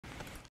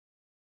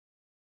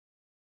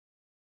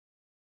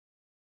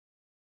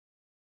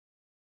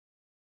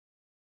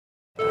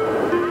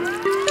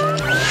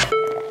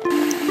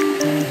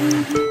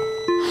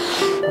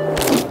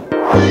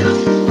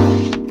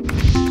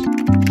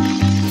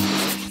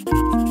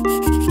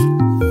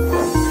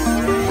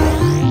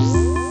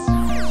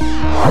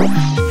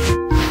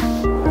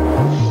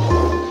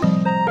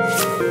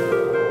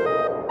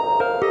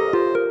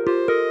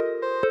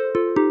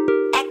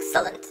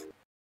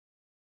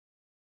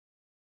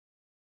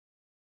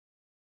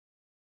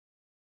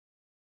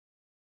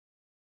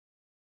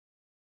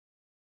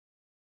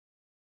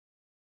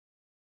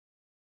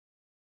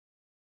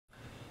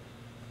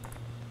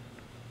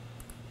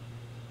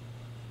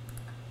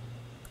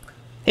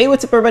Hey,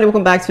 what's up everybody?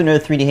 Welcome back to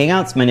another 3D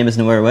Hangouts. My name is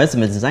Noe and Ruiz.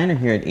 I'm a designer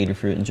here at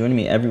Adafruit, and joining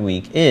me every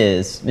week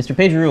is Mr.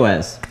 Pedro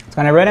Ruiz. It's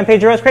Noe and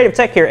Pedro Ruiz, Creative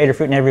Tech here at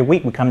Adafruit, and every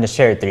week we come to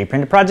share 3D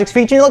printed projects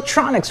featuring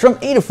electronics from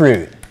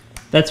Adafruit.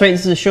 That's right,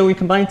 this is a show where we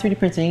combine 3D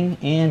printing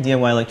and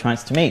DIY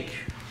electronics to make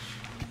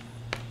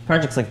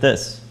projects like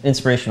this.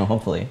 Inspirational,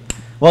 hopefully.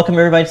 Welcome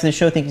everybody to the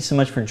show. Thank you so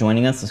much for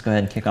joining us. Let's go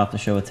ahead and kick off the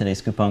show with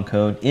today's coupon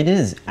code. It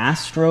is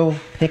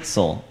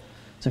AstroPixel.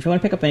 So if you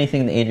want to pick up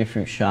anything in the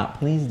Adafruit shop,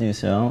 please do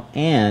so,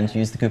 and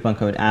use the coupon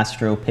code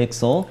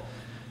AstroPixel.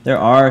 There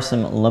are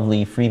some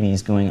lovely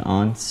freebies going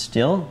on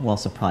still, while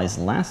supplies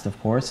last, of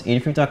course.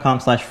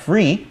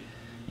 Adafruit.com/free.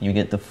 You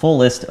get the full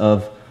list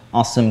of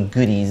awesome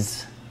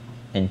goodies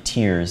and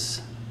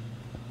tears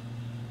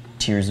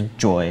of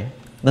joy.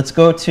 Let's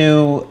go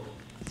to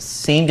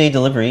same-day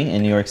delivery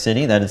in New York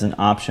City. That is an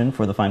option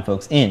for the fine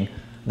folks in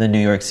the New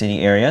York City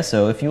area.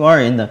 So if you are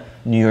in the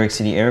New York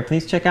City area,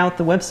 please check out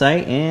the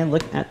website and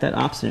look at that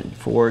option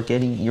for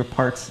getting your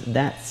parts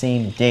that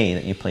same day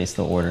that you place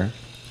the order.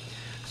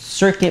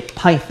 Circuit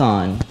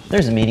Python.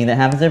 There's a meeting that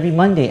happens every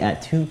Monday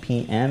at 2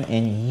 p.m.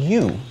 and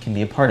you can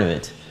be a part of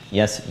it.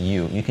 Yes,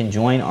 you. You can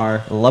join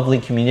our lovely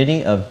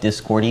community of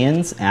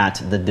Discordians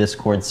at the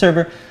Discord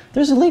server.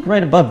 There's a link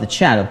right above the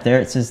chat up there.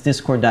 It says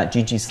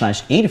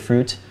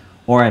discord.gg/Adafruit,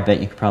 or I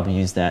bet you could probably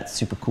use that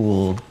super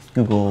cool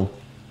Google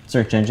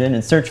search engine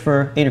and search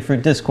for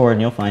Adafruit Discord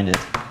and you'll find it.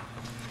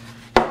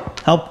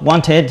 Help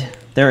wanted.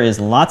 There is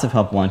lots of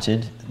help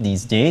wanted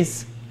these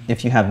days.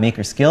 If you have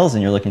maker skills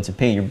and you're looking to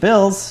pay your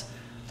bills,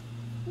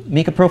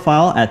 make a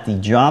profile at the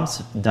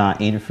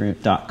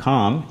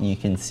jobs.adafruit.com. You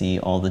can see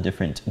all the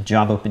different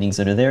job openings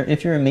that are there.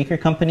 If you're a maker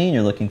company and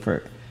you're looking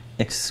for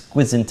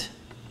exquisite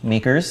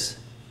makers,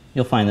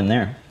 you'll find them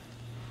there.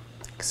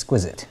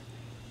 Exquisite.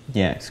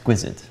 Yeah,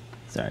 exquisite.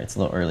 Sorry, it's a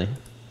little early.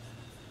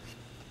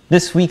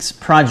 This week's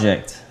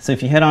project. So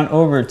if you head on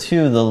over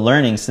to the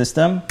learning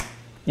system,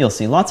 you'll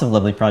see lots of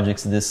lovely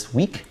projects this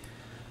week.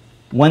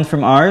 One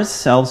from ours,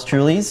 selves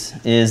truly's,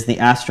 is the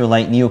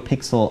Astrolite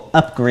NeoPixel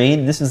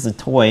upgrade. This is the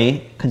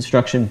toy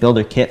construction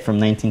builder kit from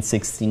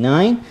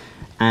 1969.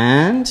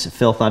 And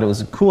Phil thought it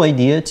was a cool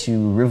idea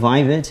to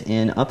revive it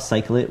and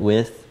upcycle it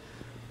with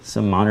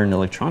some modern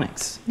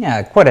electronics.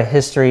 Yeah, quite a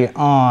history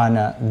on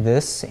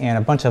this and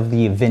a bunch of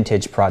the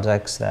vintage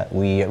projects that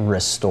we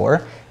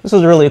restore. This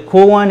was a really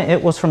cool one.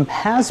 It was from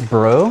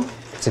Hasbro,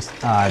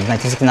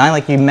 1969,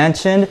 like you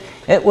mentioned.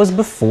 It was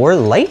before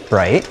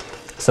Lite-Brite.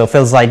 So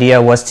Phil's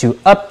idea was to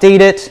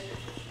update it,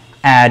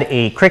 add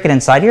a Crickit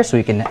inside here so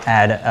we can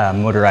add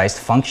motorized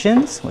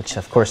functions, which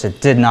of course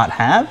it did not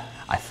have.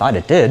 I thought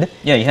it did.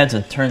 Yeah, you had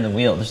to turn the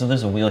wheel.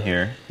 There's a wheel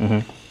here,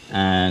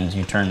 and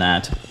you turn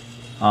that.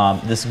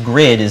 This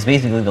grid is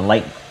basically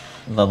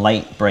the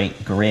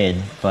Lite-Brite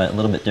grid, but a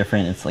little bit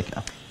different. It's like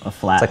a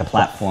flat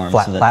platform,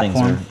 so that things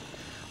are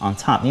on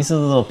top. These are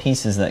the little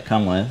pieces that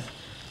come with.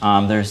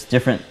 There's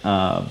different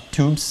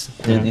tubes.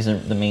 These are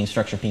the main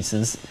structure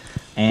pieces,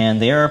 and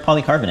they are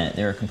polycarbonate.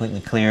 They're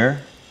completely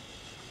clear,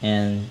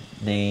 and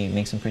they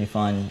make some pretty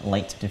fun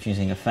light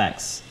diffusing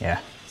effects. Yeah.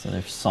 So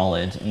they're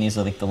solid, and these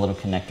are like the little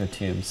connector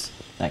tubes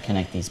that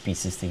connect these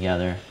pieces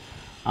together.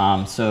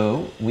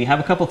 So we have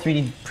a couple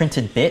 3D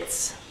printed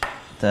bits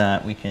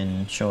that we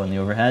can show in the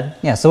overhead.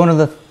 Yeah, so one of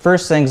the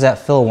first things that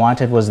Phil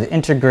wanted was the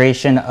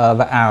integration of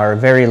our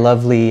very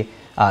lovely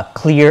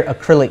clear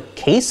acrylic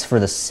case for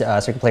the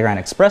Circuit Playground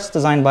Express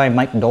designed by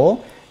Mike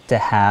Dole to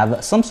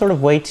have some sort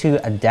of way to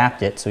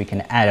adapt it so we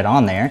can add it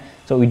on there.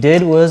 So what we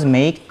did was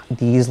make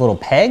these little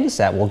pegs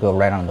that will go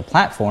right on the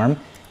platform,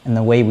 and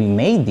the way we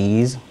made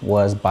these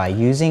was by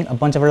using a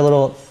bunch of our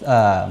little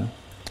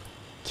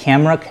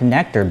camera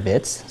connector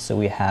bits. So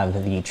we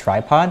have the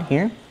tripod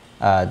here,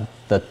 the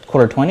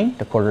 1/4-20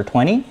 to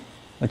 1/4-20,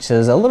 which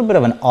is a little bit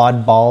of an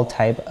oddball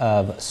type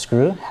of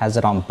screw, has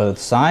it on both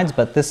sides,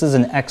 but this is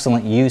an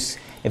excellent use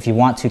if you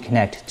want to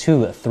connect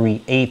 2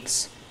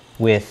 3/8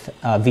 with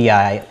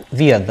via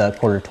the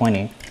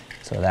 1/4-20.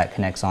 So that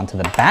connects onto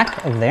the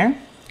back of there,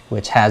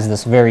 which has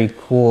this very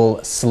cool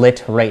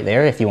slit right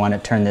there if you want to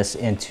turn this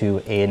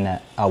into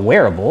a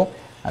wearable.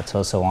 That's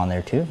also on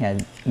there too. I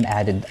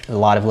added a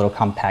lot of little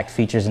compact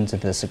features into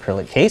this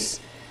acrylic case,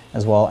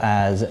 as well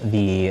as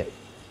the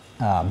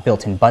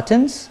built-in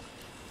buttons,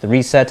 the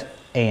reset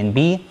A and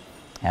B,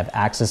 have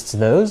access to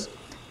those,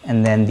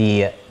 and then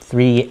the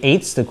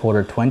 3/8 to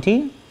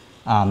 1/4-20,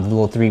 the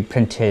little 3D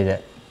printed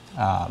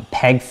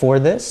peg for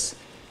this.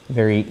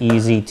 Very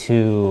easy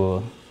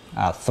to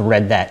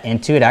thread that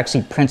into. It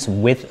actually prints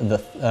with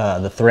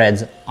the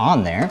threads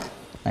on there.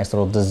 Nice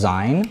little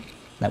design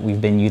that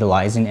we've been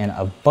utilizing in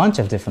a bunch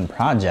of different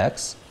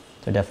projects.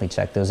 So definitely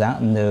check those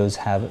out, and those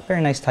have very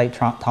nice tight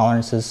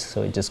tolerances,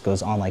 so it just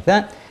goes on like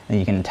that. And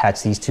you can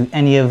attach these to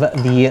any of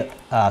the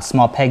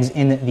small pegs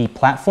in the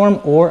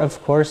platform, or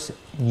of course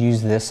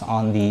use this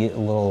on the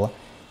little,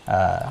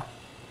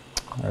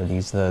 or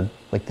these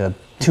like the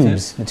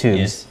tubes.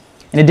 Yes.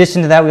 In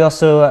addition to that, we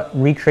also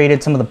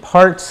recreated some of the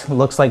parts.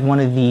 Looks like one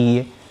of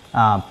the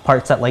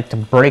parts that like to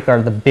break are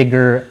the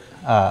bigger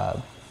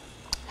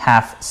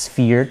half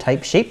sphere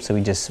type shape. So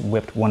we just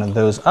whipped one of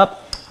those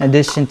up In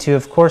addition to,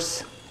 of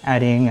course,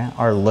 adding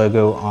our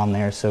logo on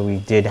there. So we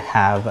did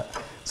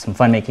have some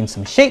fun making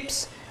some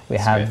shapes. We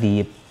have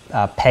the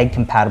peg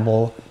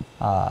compatible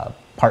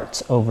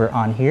parts over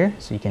on here,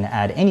 so you can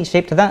add any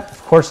shape to that.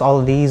 Of course, all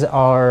of these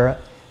are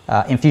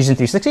in Fusion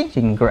 360. You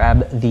can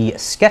grab the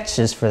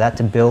sketches for that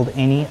to build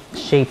any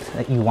shape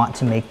that you want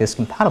to make this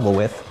compatible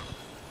with.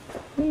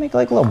 You can make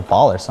like a little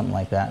ball or something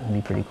like that. That'd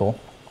be pretty cool.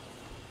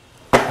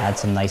 Add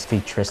some nice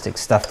futuristic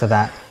stuff to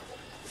that.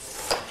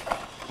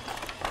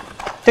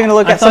 Taking a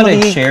look at some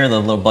of the... share the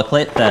little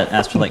booklet that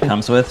Astrolite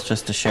comes with,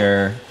 just to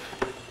share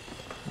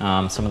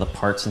some of the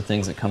parts and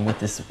things that come with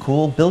this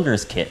cool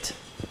builder's kit.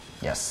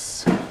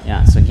 Yes.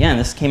 Yeah, so again,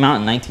 this came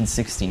out in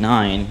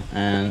 1969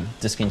 and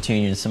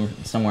discontinued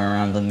somewhere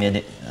around the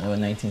mid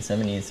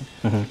 1970s.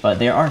 But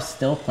there are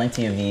still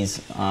plenty of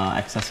these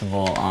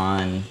accessible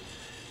on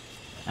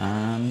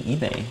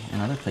eBay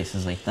and other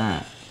places like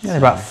that. Yeah, they're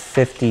about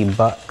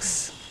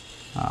 $50.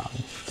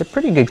 It's a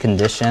pretty good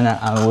condition.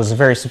 I was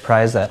very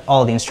surprised that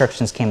all the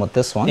instructions came with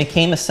this one. It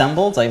came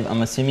assembled.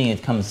 I'm assuming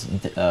it comes,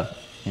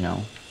 you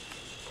know,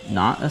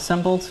 not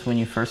assembled when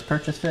you first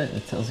purchased it.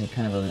 It tells you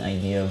kind of an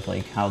idea of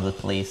like how the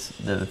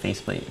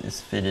faceplate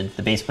is fitted.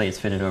 The base plate is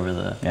fitted over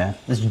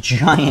this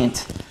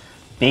giant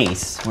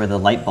base where the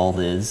light bulb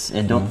is.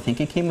 And don't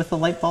think it came with the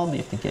light bulb. You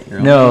have to get your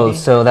own. No, maybe?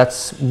 So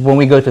that's when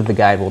we go to the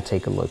guide. We'll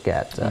take a look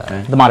at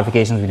the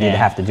modifications we did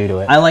have to do to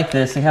it. I like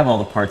this. They have all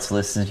the parts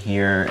listed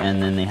here,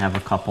 and then they have a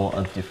couple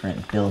of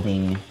different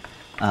building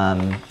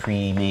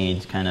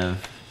pre-made kind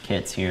of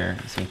kits here,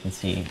 so you can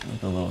see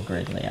the little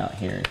grid layout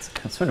here.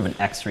 It's sort of an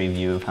x-ray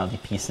view of how the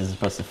pieces are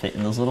supposed to fit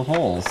in those little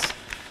holes.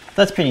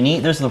 That's pretty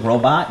neat. There's the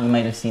robot. You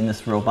might have seen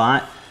this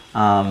robot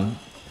from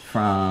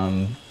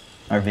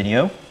our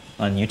video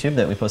on YouTube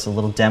that we posted a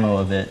little demo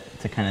of it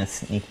to kind of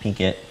sneak peek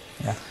it.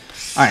 Yeah.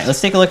 All right, let's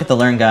take a look at the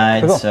Learn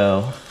Guide. Cool.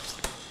 So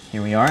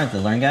here we are at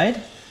the Learn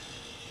Guide,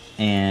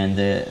 and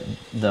the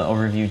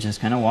overview just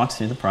kind of walks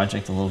through the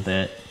project a little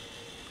bit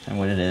and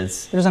what it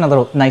is. There's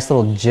a nice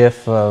little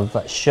GIF of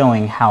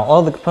showing how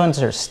all the components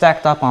are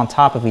stacked up on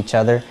top of each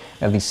other.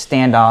 We have these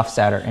standoffs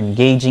that are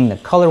engaging the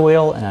color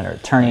wheel and that are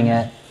turning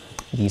it.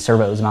 The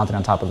servo is mounted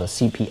on top of the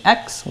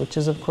CPX, which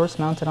is of course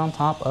mounted on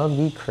top of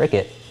the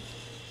Crickit.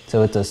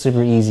 So it's a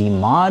super easy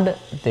mod.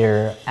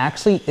 There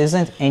actually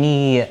isn't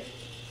any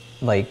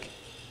like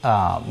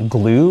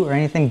glue or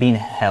anything being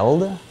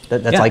held.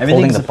 That's like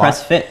holding the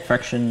press fit,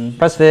 friction.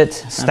 Press fit,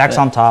 stacks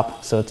on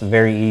top, so it's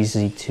very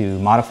easy to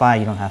modify.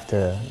 You don't have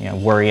to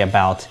worry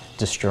about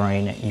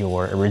destroying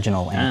your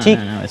original antique.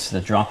 No, it's the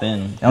drop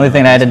in. The only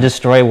thing I had to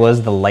destroy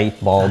was the light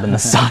bulb in the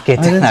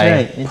socket that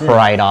I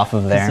pried off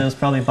of there. So it was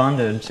probably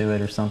bonded to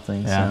it or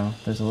something. Yeah. So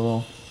there's a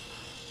little...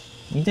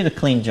 You did a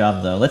clean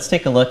job though. Let's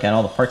take a look at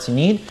all the parts you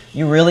need.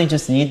 You really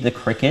just need the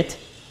Crickit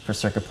for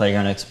Circuit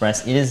Playground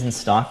Express. It is in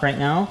stock right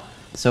now.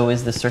 So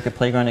is the Circuit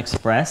Playground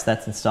Express.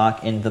 That's in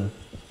stock. And the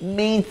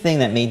main thing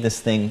that made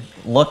this thing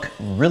look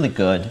really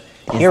good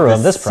is hero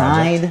of this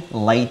project. Side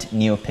light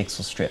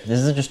NeoPixel strip. This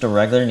isn't just a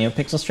regular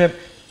NeoPixel strip.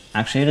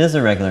 Actually, it is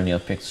a regular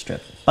NeoPixel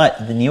strip.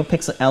 But the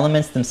NeoPixel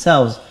elements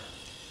themselves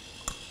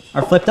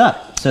are flipped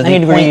up. So they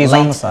point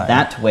light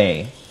that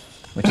way,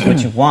 which is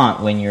what you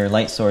want when your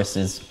light source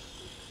is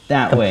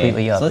that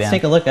completely way. Up, so let's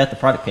take a look at the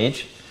product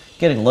page.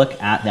 Get a look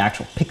at the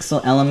actual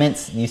pixel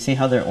elements. You see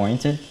how they're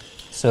oriented?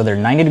 So they're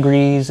 90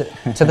 degrees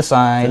to the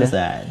side. To the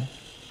side.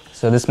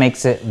 So this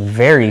makes it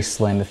very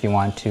slim if you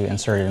want to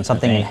insert it in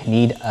something. You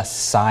need a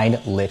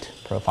side lit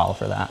profile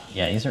for that.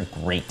 Yeah, these are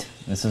great.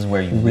 This is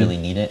where you really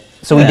need it.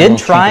 So we did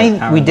try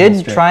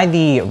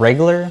the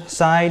regular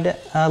side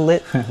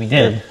lit. We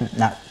did.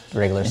 Not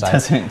regular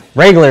side.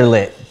 Regular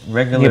lit.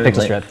 Regular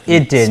NeoPixel strip.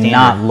 It did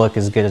not look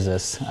as good as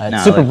this.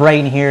 It's super bright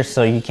in here,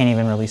 so you can't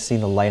even really see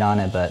the light on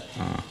it. But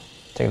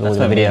take a look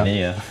at the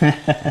video.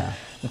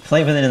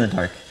 Play with it in the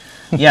dark.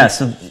 Yeah.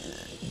 So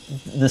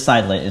the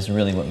side light is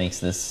really what makes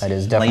this. That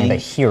is definitely the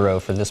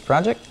hero for this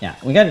project. Yeah,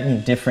 we got it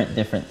in different.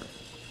 We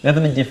have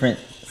them in different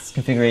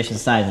configuration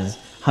sizes.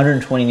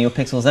 120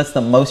 NeoPixels. That's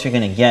the most you're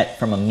gonna get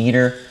from a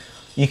meter.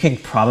 You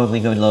could probably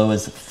go low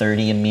as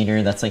 30 a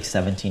meter. That's like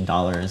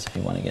 $17 if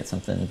you want to get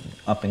something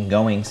up and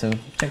going. So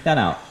check that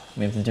out.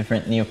 We have the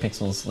different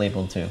NeoPixels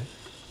labeled too.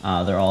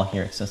 They're all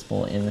here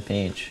accessible in the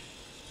page.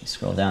 You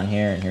scroll down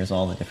here and here's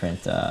all the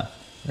different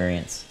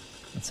variants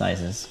and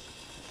sizes.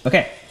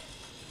 Okay,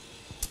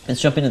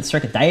 let's jump into the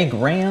circuit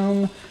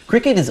diagram.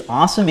 Crickit is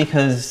awesome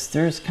because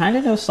there's kind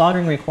of no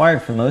soldering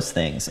required for most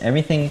things.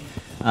 Everything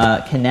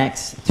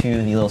connects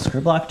to the little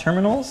screw block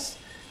terminals.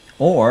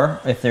 Or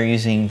if they're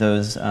using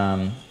those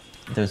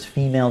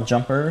female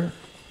jumper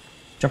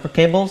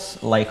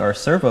cables, like our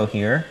servo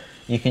here,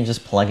 you can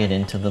just plug it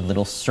into the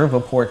little servo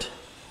port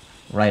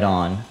right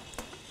on. All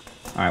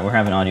right, we're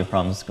having audio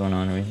problems going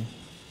on. You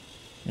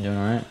doing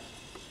all right?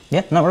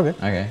 Yeah, no, we're good.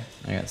 Okay,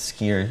 I got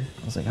scared.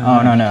 I was like,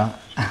 oh no.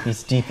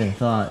 He's deep in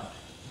thought.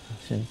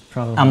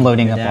 I'm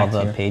loading up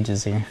all the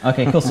pages here.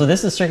 Okay, cool. So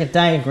this is circuit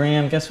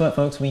diagram. Guess what,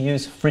 folks? We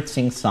use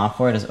Fritzing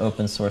software. It is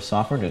open source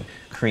software to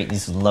create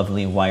these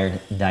lovely wired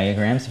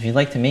diagrams. If you'd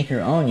like to make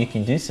your own, you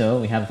can do so.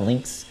 We have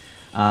links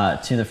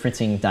to the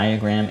fritzing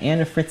diagram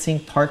and a fritzing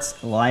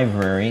parts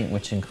library,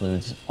 which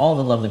includes all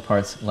the lovely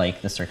parts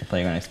like the Circuit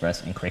Playground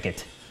Express and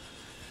Crickit.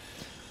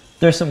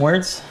 There's some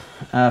words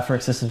for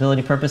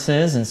accessibility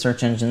purposes and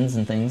search engines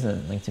and things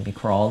that like to be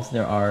crawled.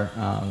 There are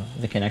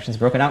the connections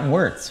broken out in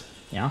words.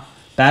 Yeah,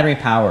 battery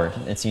powered.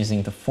 It's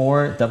using the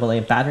 4 AA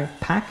battery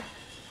pack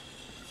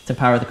to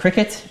power the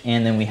Crickit,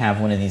 and then we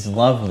have one of these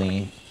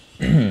lovely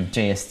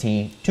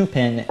JST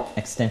 2-pin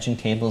extension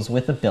cables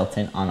with a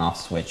built-in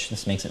on-off switch.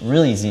 This makes it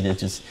really easy to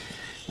just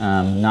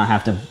not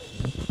have to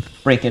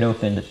break it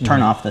open to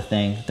turn off the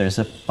thing. There's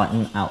a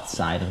button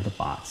outside of the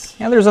box.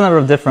 Yeah, there's a number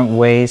of different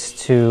ways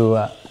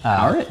to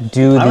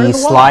do the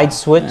slide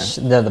switch,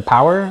 the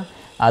power.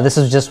 This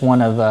is just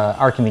one of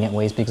our convenient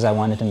ways because I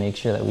wanted to make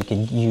sure that we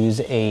could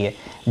use a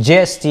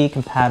JST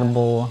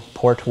compatible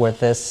port with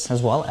this,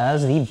 as well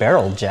as the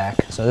barrel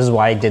jack. So this is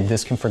why I did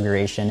this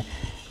configuration.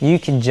 You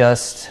can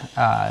just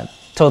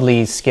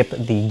totally skip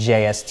the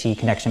JST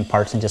connection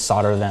parts and just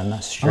solder them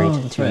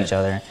straight to each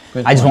other.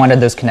 I just wanted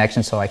those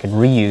connections so I could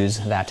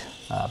reuse that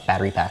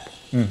battery pack.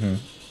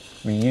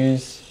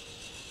 Reuse.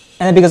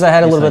 And then because I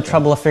had a little bit of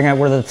trouble figuring out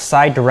where the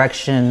side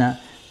direction the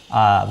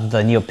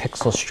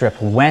NeoPixel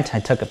strip went, I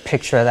took a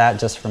picture of that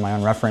just for my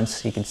own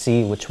reference. You can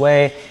see which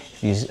way.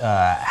 If you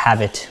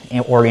have it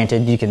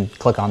oriented, you can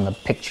click on the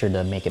picture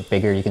to make it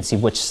bigger. You can see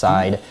which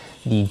side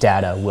the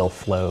data will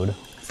flow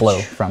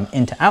from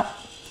in to out.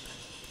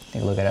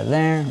 Take a look at it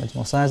there,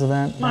 original size of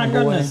that. My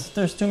goodness,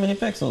 there's too many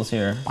pixels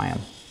here. Bam.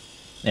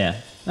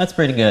 Yeah, that's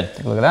pretty good.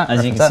 Take a look at that.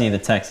 As you can see, the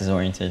text is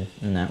oriented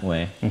in that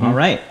way. All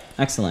right,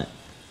 excellent.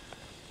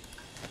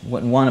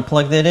 Wouldn't want to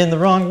plug that in the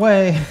wrong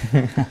way.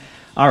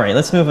 All right,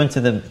 let's move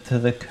into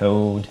the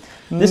code.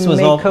 This was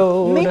all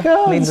code. Make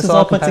code. This is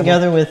all put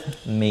together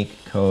with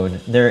make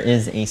code. There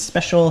is a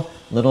special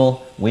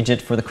little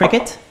widget for the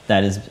Crickit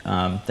that is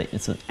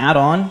it's an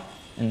add-on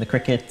in the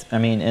Crickit. I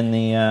mean, in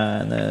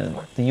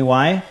the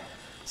UI.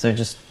 So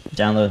just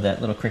download that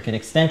little Crickit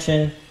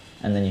extension,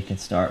 and then you can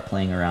start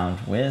playing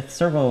around with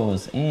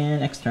servos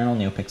and external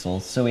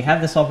NeoPixels. So we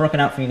have this all broken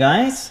out for you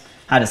guys.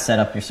 How to set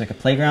up your Circuit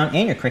Playground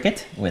and your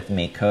Crickit with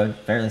make code.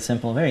 Fairly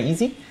simple, very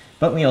easy.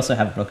 But we also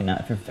have it broken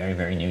out if you're very,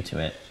 very new to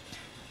it.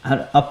 How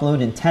to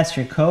upload and test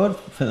your code.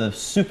 For the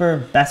super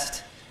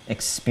best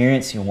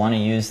experience, you want to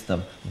use the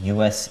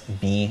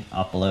USB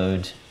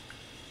upload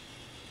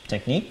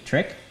technique,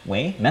 trick,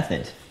 way,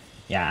 method.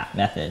 Yeah,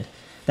 method.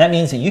 That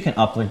means that you can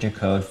upload your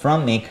code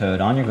from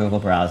MakeCode on your Google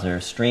browser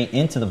straight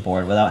into the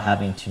board without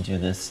having to do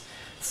this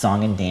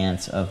song and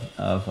dance of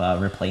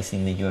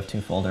replacing the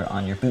UF2 folder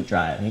on your boot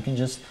drive. You can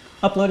just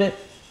upload it.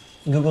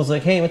 Google's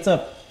like, hey, what's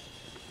up?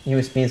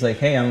 USB is like,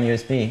 hey, I'm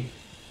USB.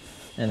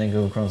 And then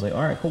Google Chrome's like,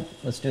 all right, cool,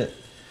 let's do it.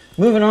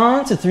 Moving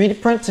on to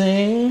 3D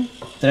printing.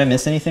 Did I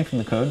miss anything from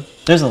the code?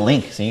 There's a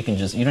link, so you can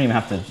just, you don't even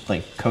have to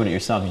like code it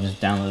yourself. You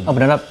just download it.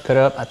 Open it up, code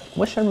it up. I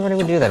wish everybody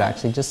would do that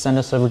actually. Just send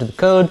us over to the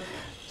code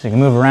so you can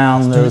move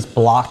around those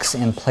blocks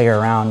and play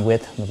around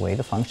with the way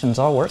the functions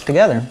all work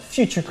together.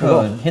 Future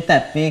code. Cool. Hit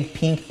that big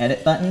pink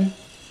edit button.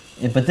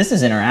 But this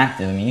is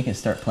interactive. I mean, you can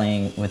start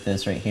playing with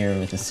this right here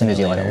with the simulator. As soon as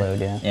you let it load,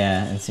 yeah.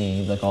 Yeah, and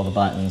see like all the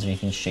buttons, or you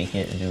can shake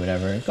it and do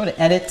whatever. Go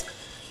to edit.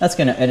 That's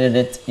going to edit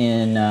it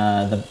in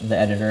the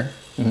editor.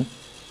 And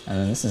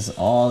then this is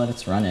all that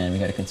it's running. We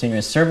got a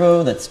continuous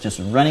servo that's just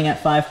running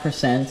at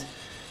 5%.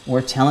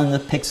 We're telling the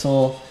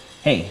pixel,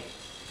 hey,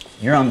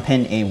 you're on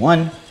pin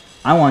A1.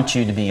 I want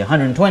you to be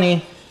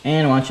 120,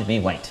 and I want you to be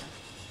white.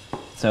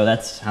 So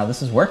that's how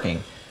this is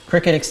working.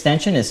 Crickit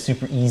extension is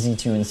super easy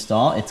to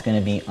install. It's going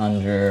to be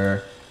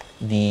under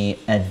the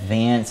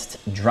advanced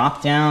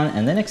drop-down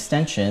and then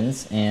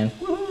extensions, and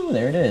woohoo,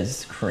 there it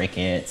is,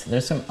 Crickit.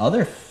 There's some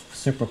other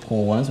super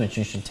cool ones which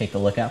you should take a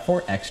look at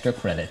for extra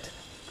credit.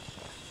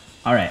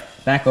 All right,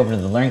 back over to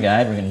the Learn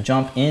Guide. We're going to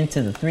jump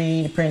into the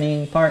 3D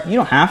printing part. You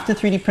don't have to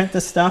 3D print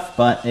this stuff,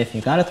 but if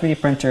you've got a 3D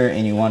printer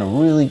and you want to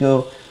really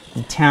go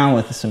to town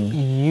with some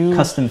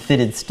custom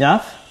fitted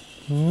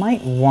stuff,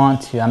 might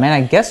want to. I mean,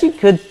 I guess you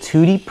could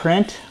 2D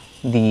print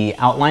the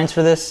outlines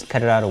for this,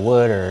 cut it out of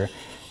wood, or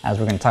as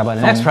we're going to talk about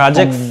in the next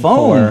project,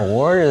 foam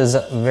board is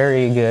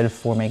very good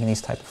for making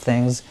these type of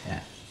things.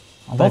 Yeah.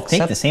 Both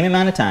take the same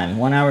amount of time,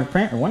 1 hour to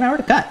print or 1 hour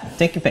to cut.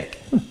 Take your pick.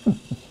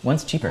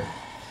 One's cheaper.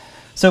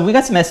 So we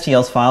got some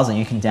STLs files that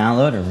you can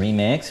download or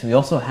remix. We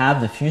also have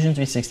the Fusion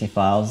 360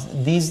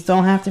 files. These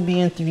don't have to be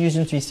in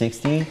Fusion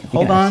 360.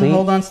 Hold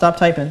on, stop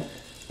typing.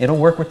 It'll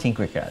work with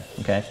Tinkercad,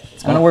 okay?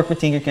 It's going to work with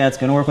Tinkercad, it's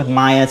going to work with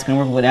Maya, it's going to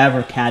work with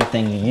whatever CAD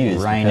thing you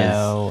use.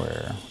 Rhino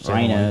or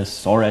Rhino,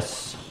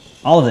 Saurus,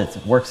 all of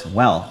it works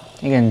well.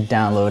 You can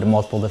download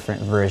multiple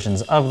different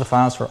versions of the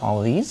files for all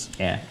of these.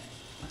 Yeah.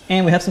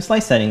 And we have some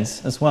slice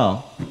settings as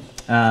well.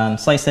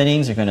 Slice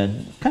settings are going to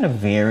kind of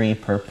vary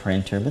per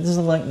printer, but this is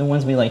like the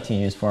ones we like to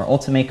use for our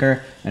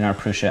Ultimaker and our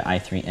Prusa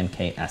i3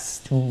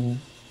 MKS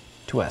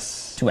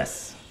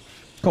 2S.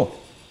 Cool.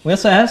 We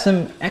also have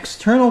some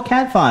external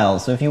CAD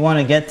files. So if you want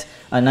to get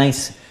a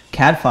nice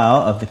CAD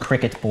file of the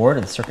Crickit board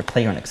or the Circuit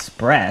Playground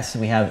Express,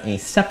 we have a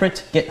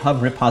separate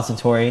GitHub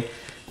repository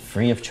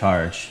free of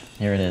charge.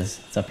 Here it is.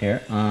 It's up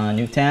here.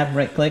 New tab,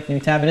 right click, new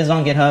tab. It is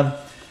on GitHub.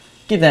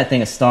 Give that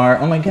thing a star.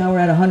 Oh my god, we're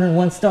at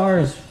 101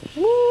 stars.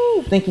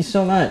 Woo! Thank you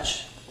so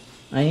much.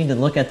 I need to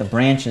look at the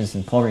branches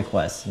and pull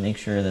requests and make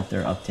sure that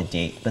they're up to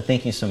date. But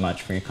thank you so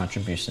much for your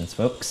contributions,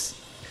 folks.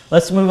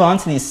 Let's move on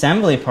to the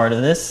assembly part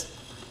of this.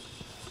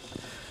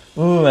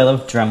 Ooh, I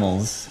love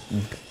Dremels.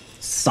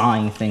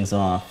 Sawing things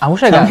off. I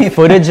wish I got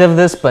footage of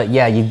this, but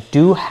yeah, you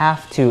do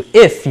have to,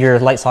 if your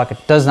light socket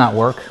does not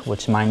work,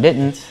 which mine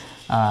didn't,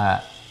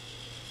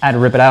 I had to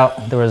rip it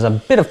out. There was a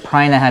bit of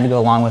prying that had to go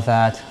along with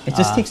that. It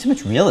just takes too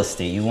much real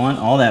estate. You want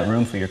all that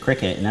room for your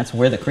Crickit, and that's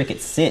where the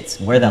Crickit sits,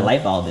 where that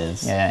light bulb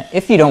is. Yeah,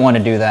 if you don't want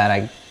to do that,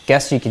 I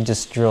guess you could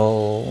just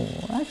drill,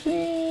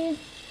 actually,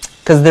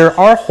 because there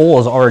are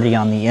holes already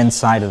on the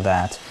inside of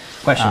that.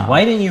 Question,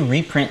 why didn't you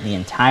reprint the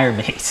entire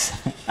base?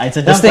 It's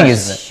a dumb This thing question,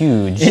 is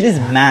huge. It is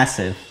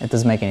massive. It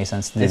doesn't make any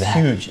sense to do It's that.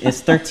 huge.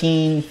 It's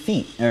 13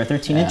 feet, or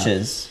 13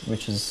 inches,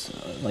 which is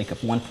like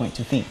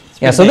 1.2 feet.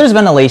 Yeah, so there's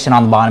ventilation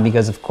on the bottom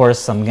because, of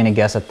course, I'm going to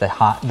guess that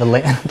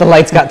the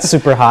lights got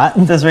super hot.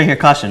 It says right here,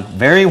 caution,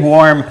 very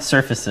warm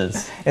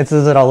surfaces. It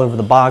says it all over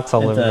the box,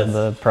 all over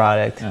the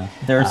product. Yeah.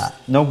 There's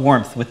no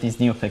warmth with these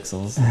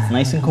NeoPixels. It's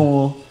nice and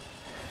cool.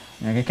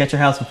 You're gonna catch your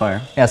house on fire.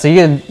 Yeah, so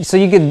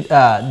you could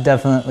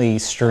definitely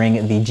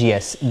string the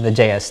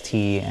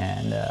JST,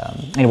 and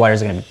any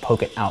wires are gonna be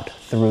poking out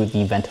through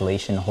the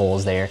ventilation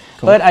holes there.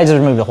 Cool. But I just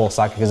removed the whole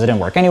socket because it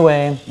didn't work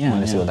anyway. Yeah,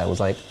 wanted to see what that was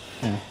like.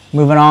 Yeah.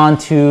 Moving on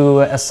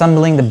to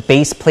assembling the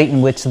base plate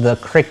in which the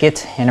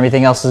Crickit and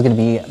everything else is gonna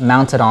be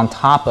mounted on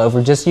top of.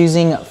 We're just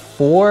using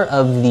 4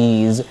 of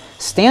these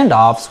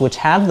standoffs, which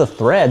have the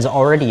threads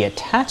already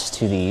attached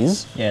to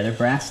these. Yeah, they're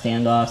brass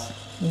standoffs.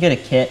 You can get a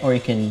kit, or you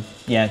can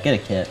get a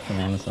kit from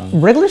Amazon.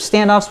 Regular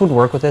standoffs would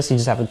work with this. You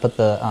just have to put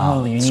the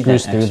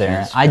screws through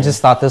there. I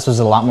just thought this was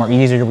a lot more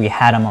easier. We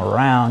had them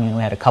around.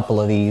 We had a couple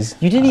of these.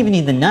 You didn't even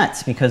need the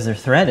nuts because they're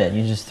threaded.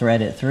 You just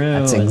thread it through.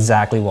 That's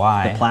exactly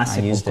why. The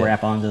plastic will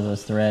grab onto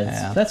those threads.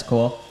 Yeah. That's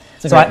cool.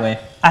 It's a great way.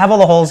 I have all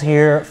the holes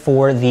here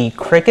for the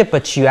Crickit,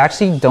 but you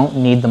actually don't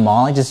need them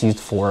all. I just used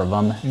 4 of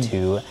them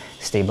to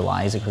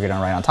stabilize the Crickit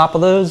right on top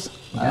of those.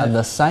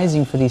 The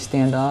sizing for these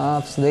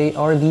standoffs, they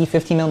are the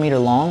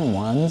 15mm long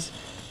ones.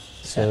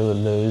 So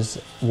those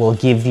will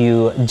give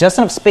you just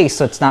enough space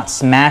so it's not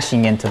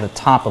smashing into the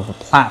top of the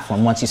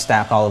platform once you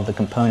stack all of the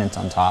components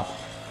on top.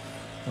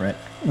 Right.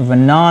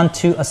 Moving on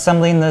to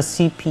assembling the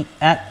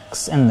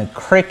CPX and the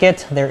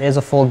Crickit. There is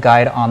a full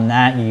guide on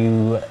that.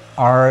 You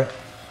are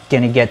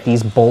going to get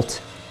these bolt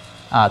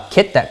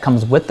kit that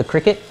comes with the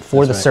Crickit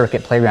for the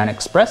Circuit Playground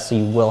Express, so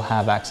you will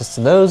have access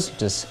to those.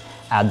 Just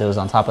add those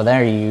on top of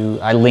there.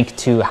 I linked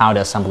to how to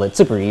assemble it.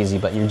 Super easy,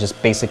 but you're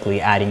just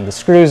basically adding the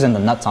screws and the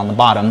nuts on the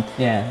bottom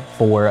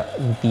for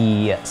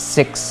the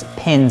 6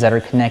 pins that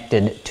are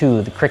connected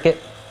to the Crickit.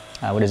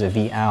 What is it?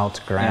 V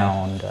out,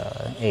 ground,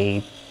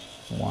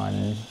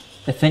 A1.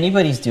 If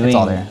anybody's doing,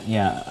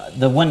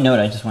 the one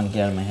note I just want to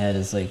get out of my head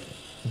is like,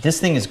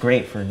 this thing is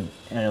great for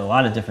a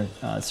lot of different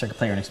Circuit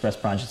Playground Express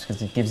projects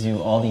because it gives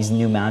you all these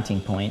new mounting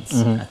points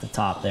at the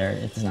top there.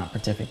 It's not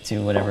specific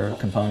to whatever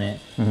component.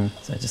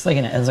 So it's just like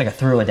it's like a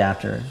through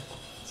adapter.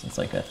 So it's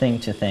like a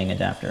thing-to-thing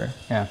adapter.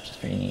 Yeah, which is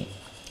pretty neat.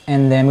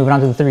 And then moving on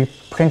to the 3D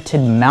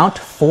printed mount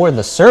for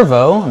the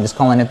Servo. I'm just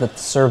calling it the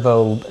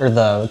Servo or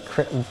the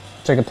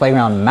Circuit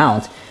Playground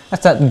mount.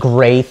 That's that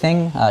gray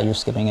thing. You're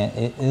skipping it.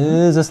 It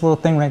is this little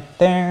thing right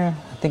there.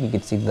 I think you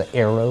can see the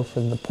arrow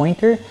for the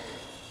pointer.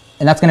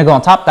 And that's going to go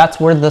on top. That's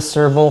where the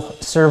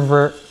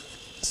servo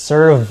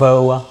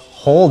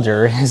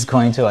holder is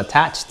going to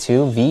attach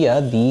to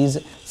via these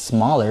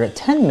smaller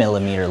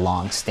 10mm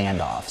long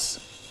standoffs.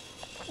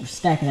 We're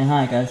stacking it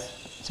high, guys.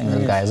 Stacking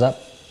those guys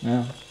up.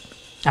 Yeah.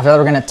 After that,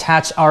 we're going to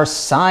attach our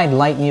side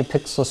light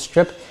NeoPixel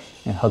strip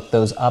and hook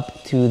those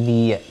up to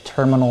the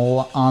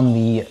terminal on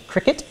the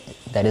Crickit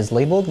that is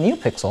labeled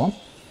NeoPixel.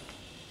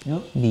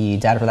 Yep. The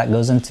data for that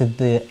goes into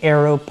the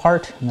arrow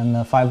part, and then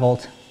the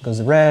 5V goes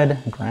the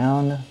red,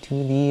 ground to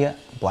the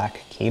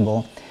black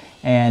cable.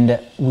 And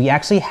we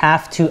actually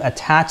have to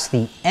attach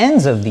the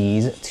ends of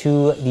these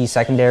to the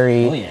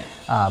secondary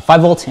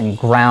 5V and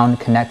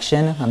ground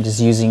connection. I'm just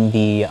using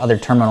the other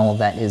terminal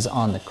that is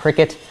on the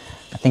Crickit.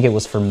 I think it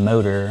was for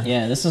motor.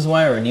 Yeah, this is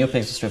why our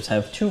NeoPixel strips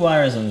have 2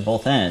 wires on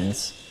both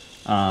ends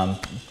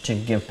to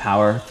give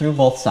power through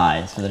both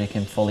sides so that it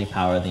can fully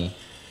power the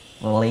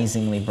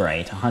blazingly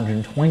bright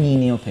 120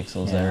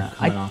 NeoPixels that are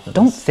coming off of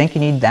this. I don't think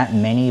you need that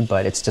many,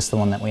 but it's just the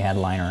one that we had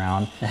lying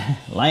around.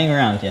 Lying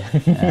around,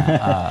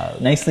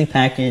 nicely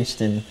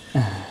packaged and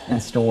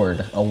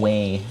stored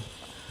away.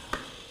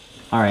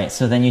 All right,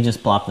 so then you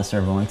just plop the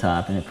servo on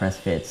top and it press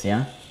fits,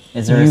 yeah?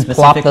 Is there a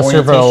specific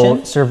orientation?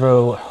 The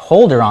servo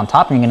holder on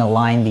top, and you're going to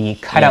line the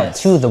cutout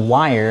to the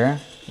wire,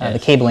 the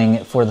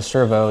cabling for the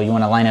servo. You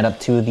want to line it up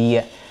to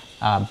the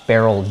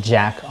barrel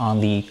jack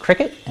on the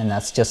Crickit, and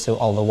that's just so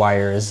all the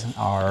wires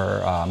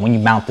are, when you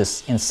mount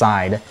this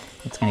inside,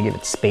 it's going to give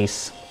it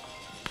space.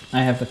 I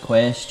have a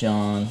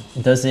question.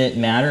 Does it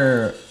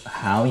matter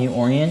how you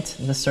orient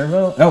the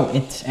servo? Oh,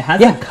 it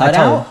has a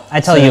cutout. I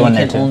tell you on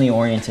there too. You can only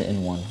orient it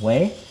in one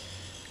way.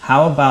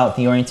 How about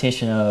the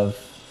orientation of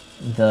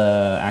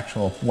the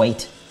actual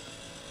white?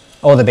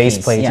 Oh, the base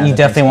plate. Yeah, you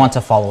definitely want to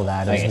follow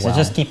that okay, as well. So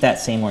just keep that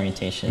same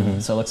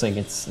orientation. So it looks like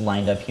it's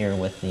lined up here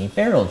with the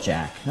barrel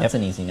jack. That's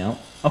an easy note.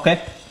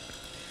 Okay.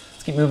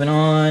 Let's keep moving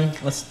on.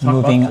 Let's talk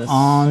Moving about this.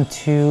 on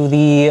to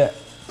the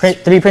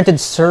 3D printed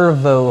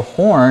servo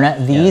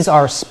horn. These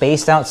are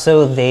spaced out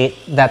so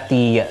that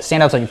the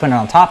standoffs that you put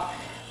on top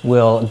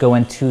will go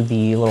into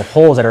the little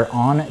holes that are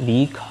on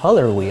the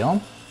color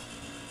wheel.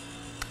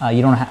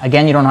 You don't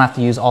have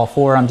to use all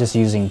 4. I'm just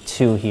using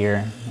 2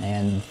 here,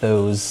 and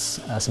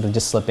those simply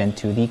just slip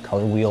into the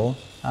color wheel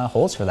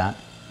holes for that.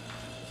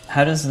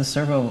 How does the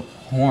servo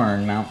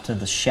horn mount to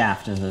the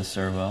shaft of the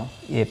servo?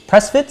 It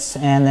press fits,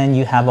 and then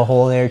you have a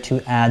hole there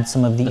to add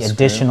some of the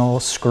additional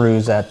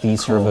screws that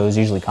these servos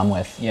usually come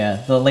with.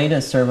 Yeah, the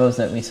latest servos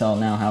that we sell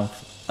now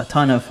have a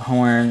ton of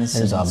horns.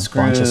 There's and a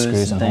screws bunch of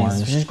screws and things, horns,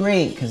 which is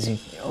great because you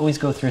always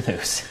go through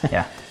those.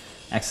 Yeah.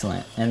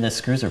 Excellent. And the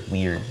screws are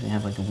weird. They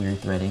have like a weird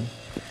threading.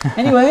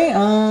 Anyway,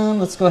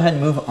 let's go ahead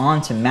and move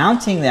on to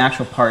mounting the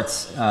actual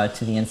parts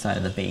to the inside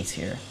of the base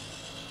here.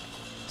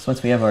 So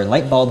once we have our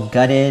light bulb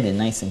gutted and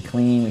nice and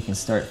clean, we can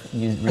start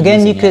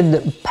Again, you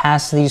could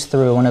pass these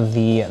through one of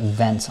the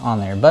vents on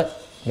there,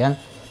 but again,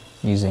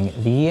 using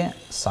the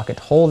socket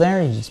hole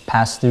there, you just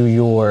pass through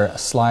your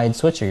slide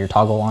switch or your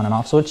toggle on and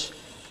off switch.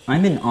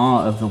 I'm in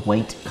awe of the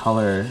white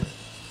color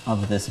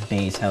of this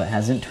base, how it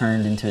hasn't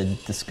turned into a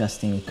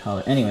disgusting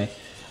color. Anyway,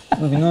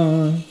 moving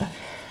on.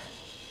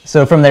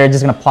 So from there,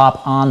 just going to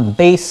plop on the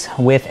base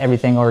with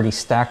everything already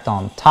stacked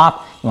on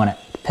top. You want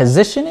to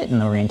position it in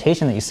the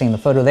orientation that you see in the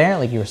photo there.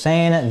 Like you were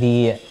saying,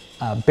 the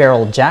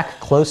barrel jack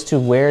close to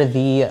where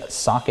the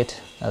socket,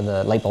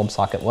 the light bulb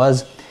socket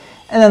was.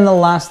 And then the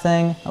last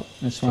thing, I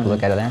just want to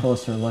look at it there.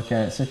 Closer look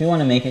at it. So if you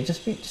want to make it,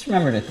 just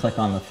remember to click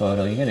on the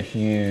photo. You get a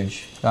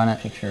huge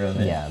picture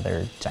of it. Yeah,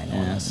 they're ginormous.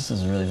 Yeah, this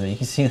is really big. You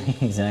can see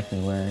exactly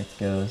where it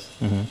goes.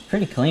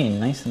 Pretty clean,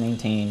 nice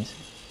maintained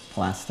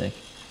plastic.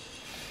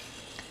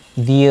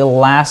 The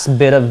last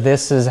bit of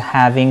this is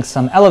having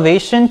some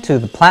elevation to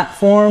the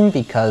platform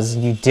because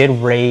you did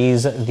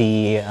raise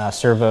the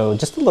servo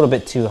just a little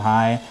bit too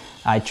high.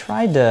 I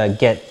tried to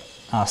get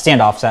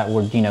standoffs that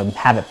would,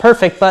 have it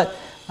perfect, but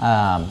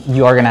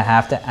you are going to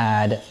have to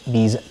add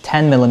these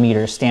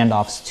 10mm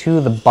standoffs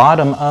to the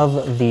bottom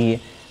of the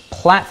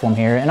platform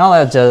here, and all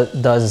that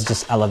does is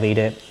just elevate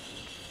it.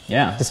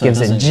 Yeah, just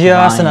gives it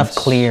just enough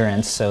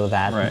clearance so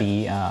that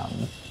the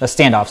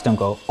standoffs don't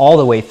go all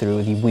the way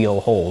through the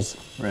wheel holes.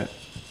 Right.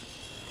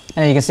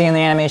 And you can see in the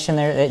animation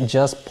there, it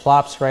just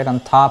plops right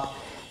on top.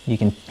 You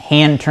can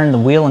hand turn the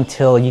wheel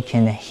until you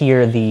can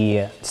hear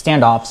the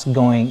standoffs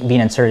being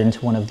inserted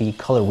into one of the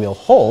color wheel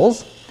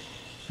holes.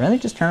 Really,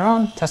 just turn it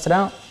on, test it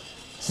out,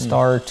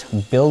 start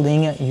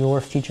building your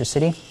future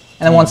city. And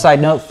then one side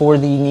note for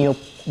the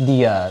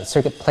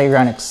Circuit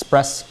Playground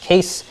Express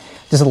case,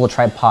 just a little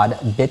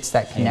tripod bits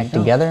that connect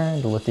together.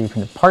 The little 3D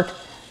printed part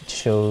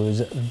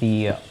shows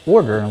the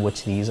order in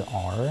which these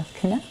are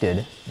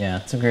connected. Yeah,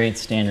 it's a great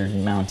standard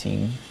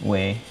mounting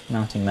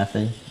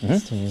method.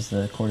 Is to use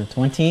the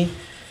 1/4-20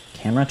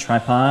 camera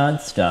tripod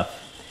stuff.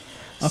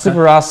 Okay.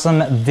 Super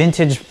awesome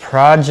vintage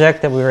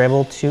project that we were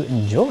able to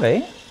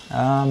enjoy.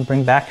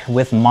 Bring back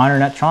with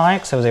modern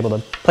electronics. I was able to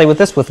play with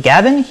this with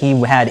Gavin. He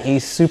had a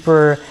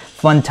super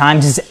fun time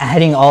just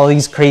adding all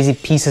these crazy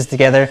pieces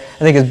together. I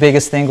think his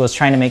biggest thing was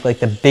trying to make like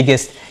the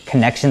biggest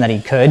connection that he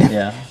could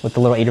with the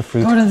little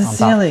Adafruit. Go to the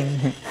ceiling.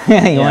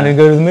 He wanted to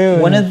go to the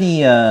moon. One of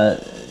the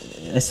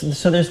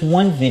so there's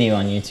one video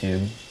on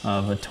YouTube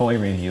of a toy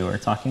reviewer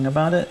talking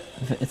about it.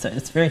 It's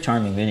a very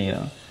charming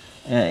video.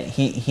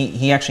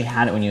 He actually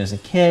had it when he was a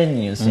kid, and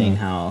he was saying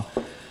how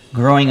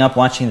growing up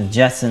watching the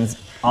Jetsons,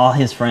 all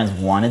his friends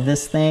wanted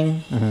this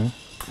thing,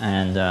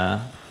 and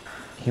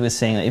he was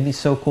saying that it'd be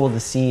so cool to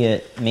see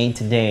it made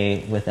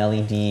today with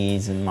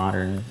LEDs and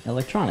modern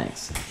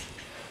electronics.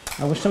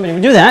 I wish somebody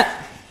would do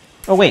that.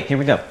 Oh wait, here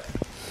we go.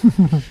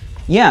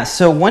 Yeah,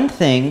 so one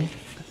thing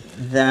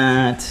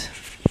that,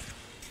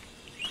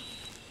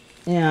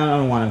 I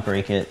don't want to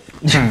break it,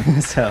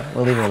 so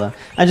we'll leave it alone.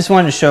 I just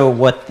wanted to show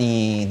what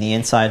the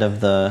inside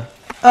of the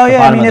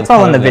it's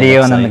all in the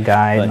video and then the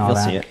guide and all you'll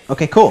that. see it.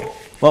 Okay, cool.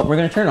 Well, we're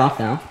gonna turn it off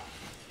now.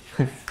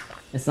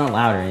 It's not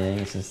loud or anything.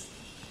 It's just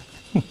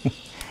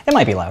it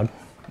might be loud.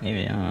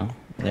 Maybe, I don't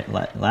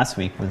know. Last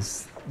week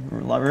was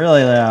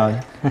really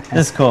loud.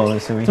 This is cool.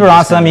 So Super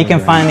awesome. You can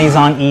find these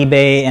on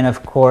eBay, and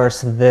of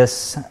course,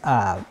 this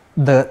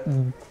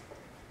the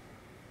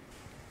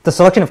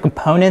selection of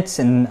components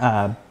and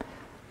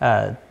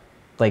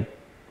like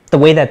the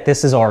way that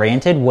this is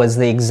oriented was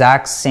the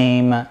exact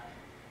same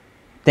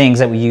things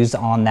that we used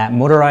on that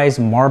motorized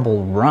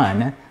marble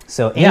run.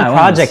 So any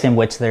project in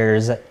which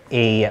there's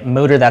a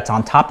motor that's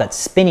on top that's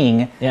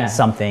spinning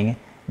something,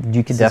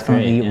 you could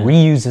definitely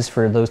reuse this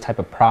for those type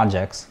of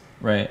projects.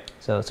 Right.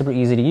 So super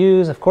easy to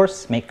use, of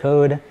course, make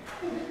code,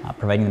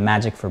 providing the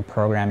magic for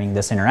programming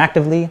this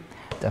interactively.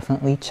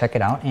 Definitely check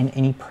it out in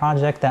any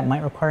project that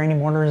might require any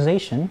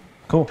modernization.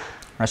 Cool.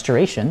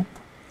 Restoration.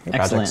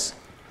 Excellent. Projects.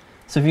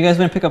 So if you guys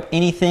want to pick up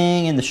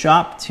anything in the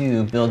shop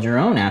to build your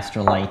own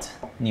Astrolite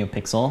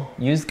NeoPixel,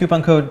 use the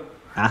coupon code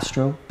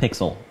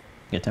AstroPixel.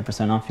 Get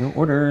 10% off your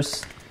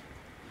orders.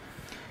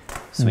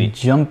 Sweet.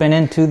 Jumping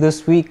into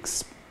this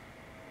week's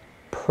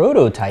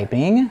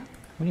prototyping.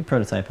 What are you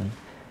prototyping?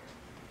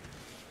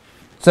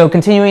 So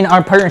continuing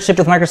our partnership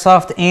with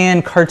Microsoft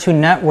and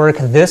Cartoon Network,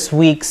 this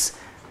week's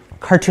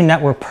Cartoon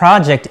Network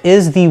project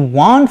is the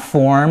wand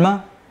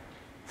form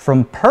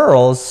from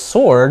Pearl's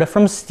sword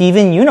from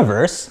Steven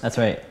Universe. That's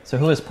right. So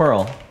who is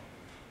Pearl?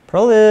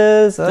 Pearl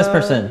is... this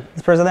person.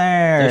 This person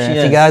there. There she if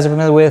is. you guys are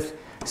familiar with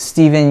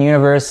Steven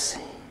Universe,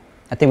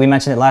 I think we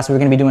mentioned it last week, we're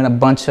going to be doing a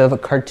bunch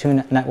of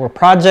Cartoon Network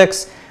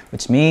projects,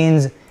 which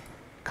means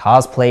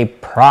cosplay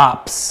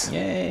props.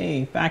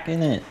 Yay, back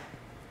in it.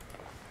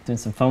 Doing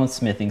some phone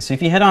smithing. So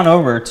if you head on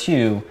over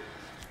to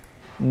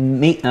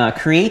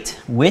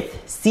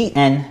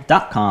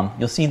createwithcn.com,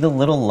 you'll see the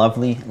little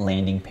lovely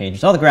landing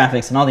page. All the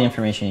graphics and all the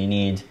information you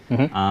need.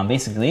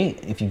 Basically,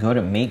 if you go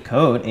to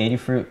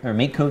makecode.adafruit or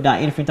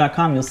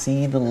makecode.adafruit.com, you'll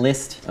see the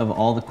list of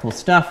all the cool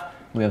stuff.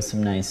 We have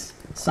some nice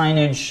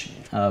signage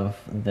of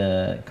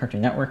the Cartoon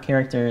Network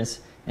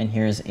characters, and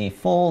here's a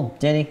full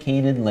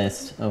dedicated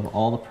list of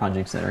all the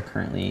projects that are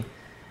currently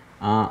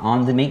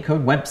on the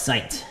MakeCode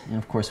website. And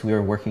of course, we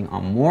are working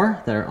on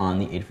more that are on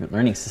the Adafruit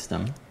Learning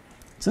System.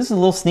 So this is a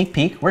little sneak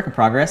peek, work in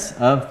progress,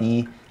 of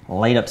the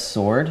light up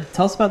sword.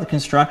 Tell us about the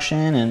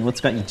construction and what's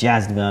got you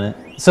jazzed about it.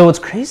 So what's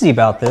crazy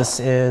about this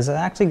is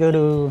I actually go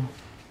to...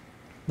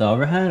 The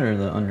overhead or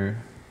the under?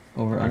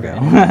 Under.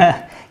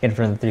 Get in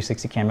front of the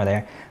 360 camera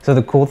there. So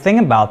the cool thing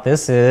about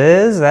this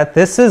is that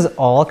this is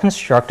all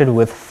constructed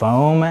with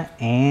foam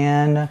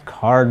and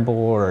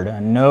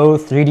cardboard. No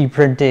 3D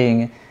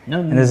printing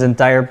in this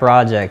entire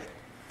project.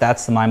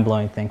 That's the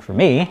mind-blowing thing for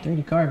me.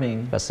 3D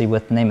carving. Especially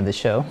with the name of the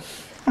show.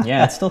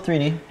 Yeah, it's still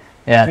 3D.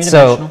 Yeah,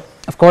 so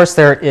of course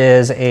there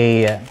is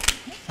a,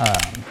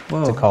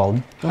 what's it called?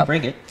 Don't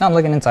break it. I'm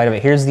looking inside of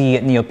it. Here's the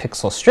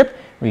NeoPixel strip.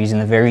 We're using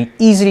the very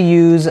easy to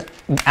use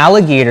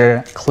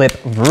alligator clip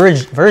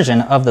version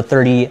of the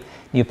 30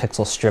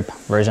 NeoPixel strip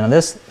version of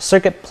this.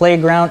 Circuit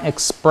Playground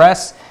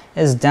Express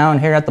is down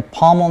here at the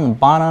pommel on the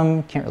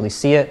bottom. Can't really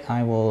see it.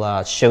 I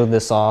will show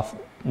this off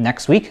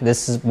next week.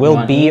 This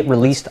will be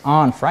released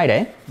on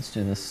Friday. Let's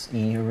do this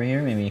E over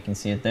here. Maybe you can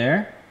see it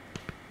there.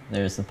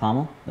 There's the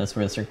pommel. That's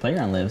where the Circuit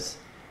Playground lives.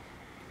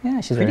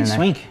 Yeah, she's pretty right in there.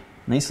 swank.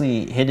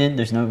 Nicely hidden.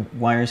 There's no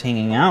wires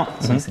hanging out.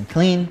 It's nice and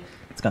clean.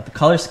 It's got the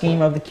color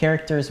scheme of the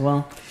character as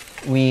well.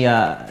 We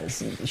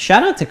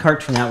shout out to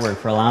Cartoon Network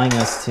for allowing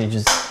us to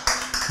just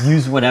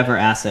use whatever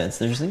assets.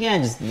 They're just like, yeah,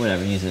 just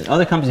whatever, use it.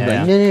 Other companies are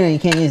like, no, you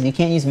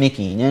can't use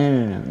Mickey.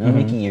 No,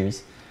 Mickey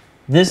ears.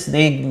 This,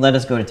 they let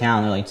us go to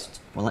town. They're like,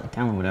 well, let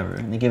download whatever.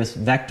 And they gave us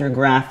vector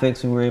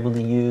graphics we were able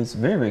to use.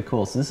 Very, very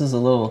cool. So this is a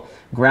little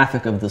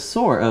graphic of the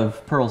sword,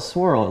 of Pearl's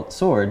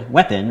sword,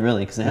 weapon,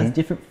 really, because it has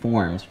different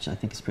forms, which I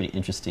think is pretty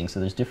interesting. So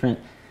there's different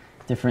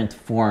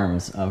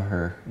forms of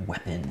her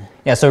weapon.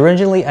 Yeah, so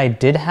originally I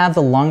did have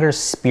the longer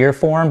spear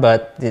form,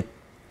 but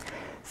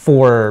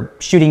for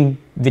shooting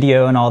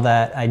video and all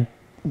that, I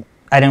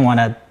didn't want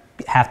to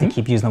have to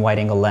keep using the wide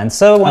angle lens.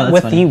 So I went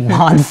with the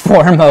wand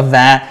form of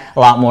that, a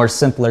lot more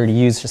simpler to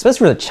use, especially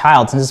for the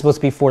child, since it's supposed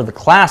to be for the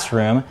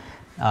classroom.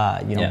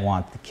 You don't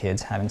want the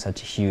kids having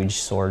such a huge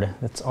sword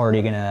that's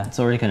already gonna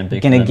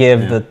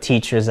give the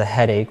teachers a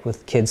headache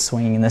with kids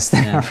swinging this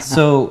thing around.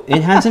 So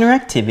it has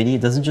interactivity.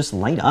 It doesn't just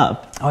light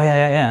up. Oh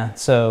yeah.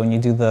 So when you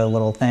do the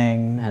little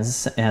thing,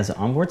 it has an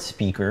onboard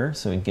speaker,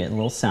 so we get a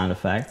little sound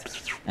effect.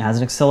 It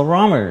has an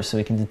accelerometer, so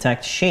we can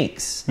detect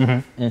shakes.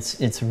 And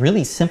it's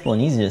really simple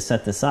and easy to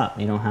set this up.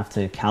 You don't have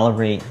to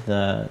calibrate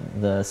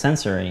the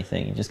sensor or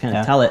anything. You just kind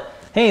of tell it,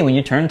 hey, when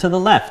you turn to the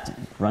left,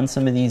 run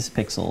some of these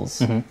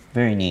pixels.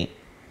 Very neat.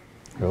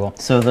 Cool.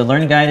 So the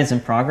learning guide is in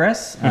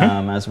progress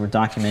as we're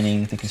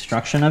documenting the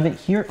construction of it.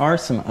 Here are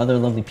some other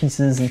lovely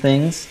pieces and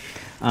things.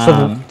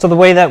 So the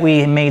way that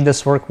we made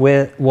this work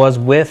was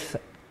with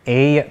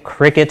a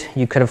Crickit.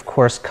 You could, of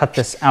course, cut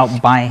this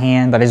out by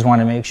hand, but I just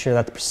wanted to make sure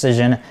that the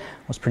precision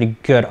was pretty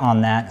good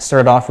on that.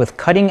 Started off with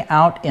cutting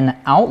out an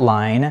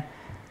outline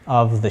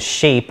of the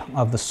shape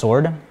of the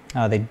sword.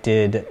 They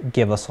did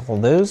give us all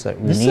those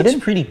that we needed. This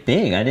looks pretty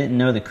big. I didn't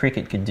know the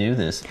Crickit could do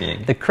this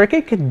big. The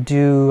Crickit could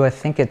do, I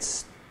think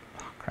it's,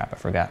 crap, I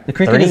forgot. The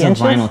Crickit is a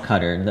vinyl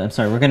cutter. I'm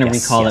sorry, we're going to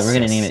recall it. We're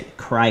going to name it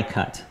Cry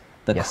Cut.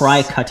 The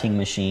Cry Cutting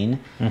machine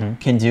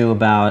can do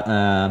about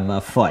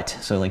a foot,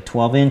 so like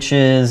 12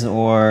 inches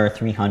or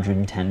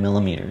 310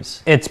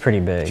 millimeters. It's pretty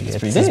big.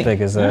 It's as big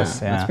as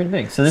this. Yeah, that's pretty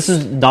big. So this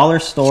is dollar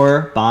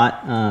store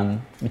bought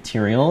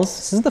materials.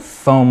 This is the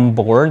foam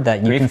board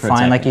that you can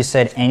find, like you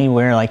said,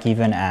 anywhere, like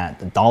even at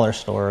the dollar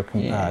store,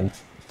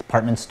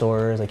 department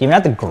stores, like even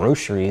at the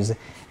groceries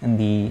in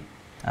the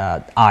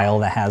aisle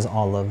that has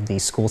all of the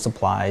school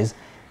supplies.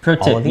 Pro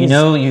tip, you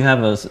know you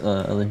have a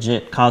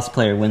legit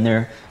cosplayer when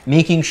they're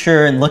making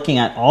sure and looking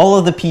at all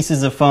of the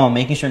pieces of foam,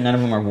 making sure none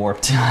of them are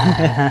warped.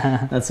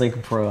 That's like a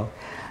pro.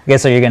 Okay,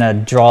 so you're gonna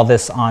draw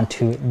this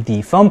onto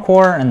the foam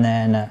core and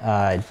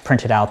then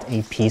print it out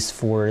a piece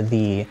for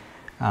the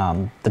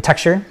the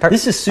texture.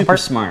 This is super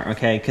smart,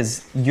 okay?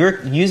 Because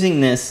you're using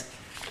this.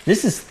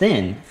 This is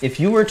thin. If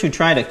you were to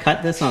try to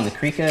cut this on the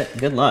Crickit,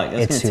 good luck.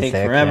 That's going to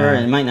take forever,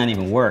 and it might not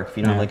even work if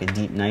you don't have like a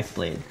deep knife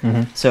blade.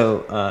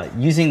 So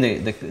using the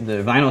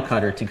vinyl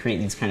cutter to create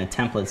these kind of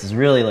templates is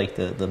really like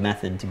the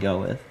method to go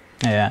with.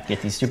 Yeah.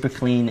 Get these super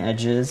clean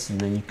edges,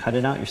 and then you cut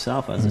it out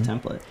yourself as a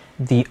template.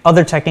 The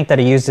other technique that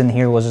I used in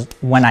here was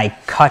when I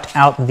cut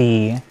out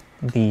the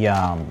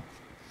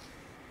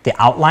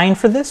outline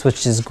for this,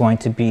 which is going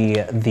to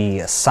be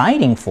the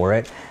siding for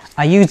it.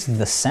 I used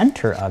the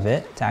center of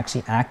it to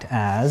actually act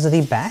as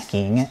the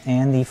backing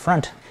and the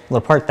front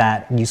little part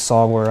that you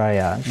saw where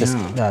I just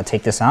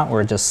take this out,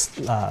 where it just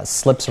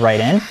slips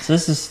right in. So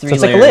this is 3 so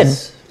it's layers like a lid.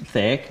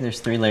 Thick. There's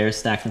 3 layers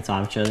stacked on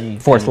top of each other.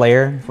 Fourth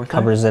layer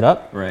covers it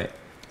up. Right.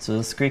 So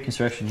this is great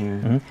construction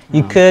here.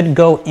 You could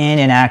go in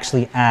and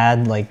actually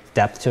add like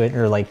depth to it,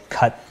 or like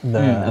cut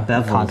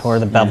the contour,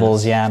 the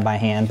bevels, by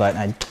hand, but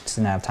I just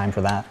didn't have time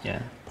for that.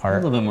 Yeah. Part. A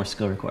little bit more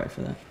skill required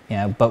for that.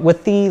 Yeah, but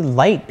with the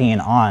light being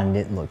on,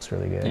 it looks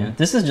really good. Yeah,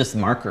 this is just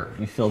marker.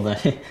 You feel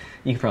that. You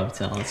can probably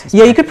tell. It's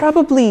you could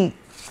probably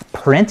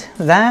print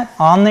that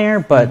on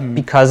there, but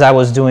because I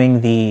was doing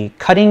the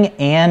cutting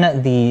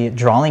and the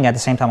drawing at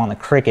the same time on the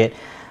Crickit,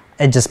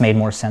 it just made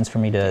more sense for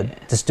me to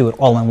just do it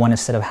all in one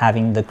instead of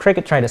having the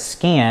Crickit try to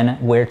scan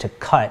where to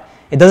cut.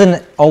 It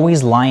doesn't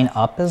always line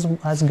up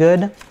as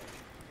good.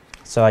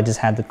 So I just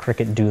had the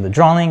Crickit do the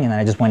drawing, and then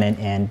I just went in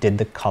and did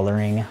the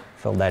coloring,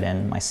 filled that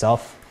in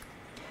myself.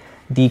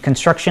 The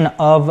construction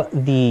of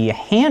the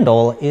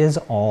handle is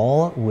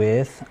all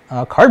with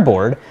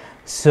cardboard.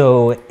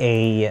 So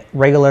a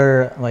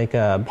regular like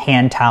a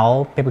hand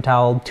towel, paper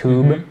towel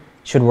tube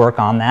should work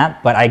on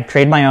that. But I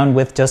created my own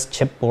with just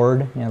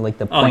chipboard, like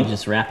the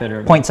just wrap it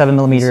or 0.7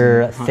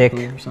 millimeter thick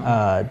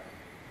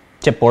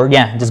chipboard.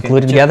 Yeah, just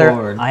glued it together.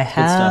 Chipboard. I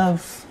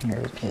have,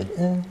 here it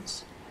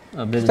is.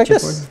 A bit of like chipboard?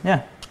 This.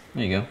 Yeah.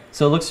 There you go.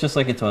 So it looks just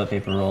like a toilet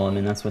paper roll. I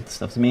mean, that's what the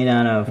stuff's made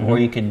out of. Or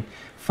you could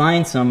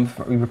find some,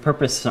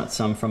 repurpose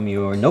some from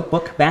your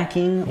notebook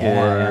backing,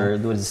 or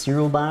what is it,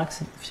 cereal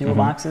box? Cereal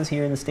boxes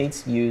here in the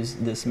States use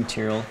this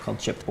material called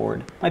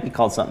chipboard. Might be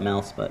called something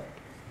else, but.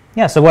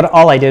 Yeah, so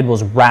all I did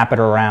was wrap it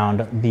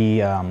around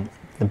the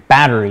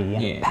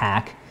battery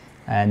pack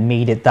and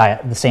made it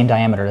the same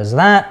diameter as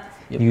that.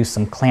 Used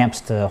some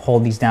clamps to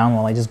hold these down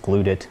while I just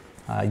glued it.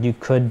 You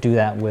could do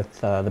that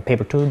with the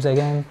paper tubes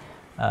again.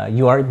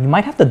 You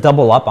might have to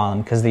double up on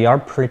them because they are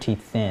pretty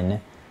thin,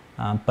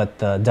 but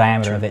the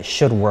diameter of it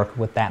should work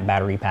with that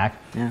battery pack.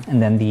 Yeah.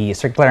 And then the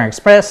Circular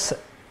Express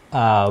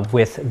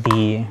with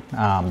the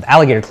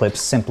alligator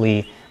clips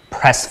simply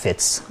press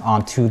fits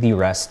onto the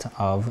rest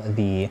of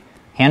the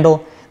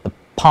handle. The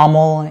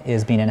pommel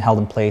is being held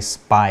in place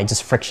by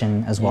just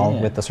friction as well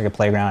with the Circuit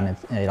Playground.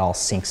 It all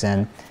sinks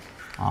in.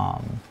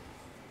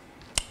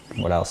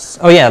 What else?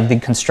 Oh yeah, the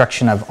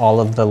construction of all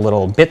of the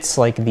little bits,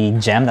 like the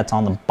gem that's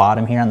on the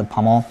bottom here on the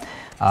pommel,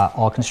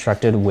 all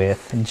constructed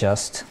with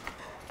just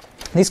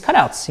these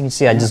cutouts. You can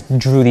see I just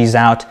drew these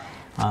out.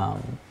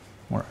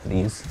 Where are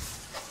these?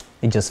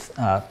 They just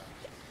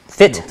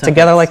fit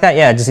together like that.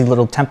 Yeah, just these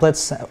little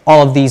templates.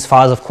 All of these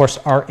files, of course,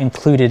 are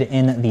included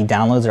in the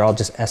downloads. They're all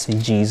just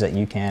SVGs that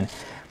you can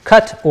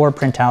cut or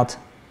print out.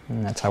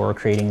 And that's how we're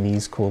creating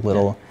these cool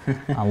little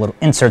little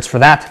inserts for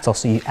that. It's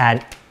also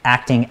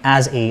acting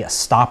as a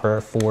stopper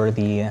for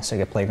the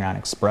Circuit Playground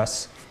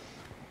Express.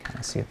 Kind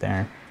of see it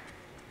there.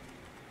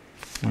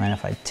 And then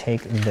if I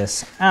take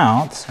this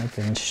out, I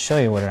can show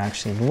you what it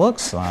actually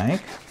looks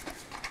like.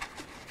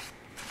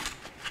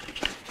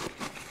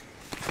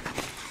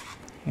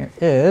 Here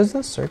is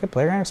the Circuit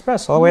Playground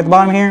Express, all the way at the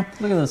bottom here.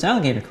 Look at those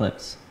alligator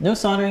clips. No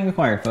soldering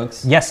required,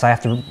 folks. Yes, I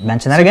have to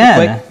mention that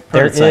again.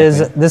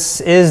 This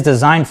is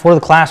designed for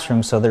the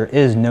classroom, so there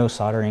is no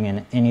soldering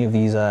in any of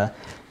these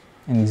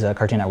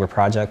Cartoon Network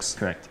projects.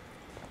 Correct.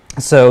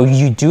 So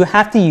you do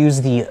have to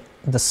use the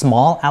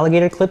small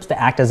alligator clips to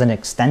act as an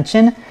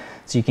extension,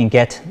 so you can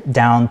get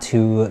down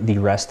to the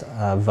rest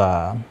of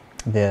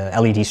the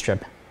LED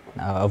strip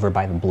over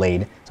by the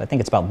blade. So I think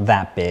it's about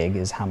that big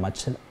is how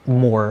much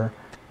more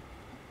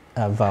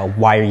of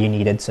wire you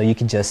needed. So you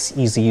could just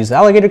easily use the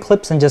alligator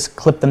clips and just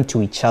clip them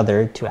to each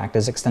other to act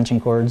as extension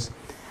cords.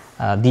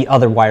 The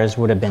other wires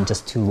would have been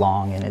just too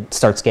long, and it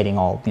starts getting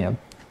all,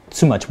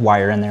 too much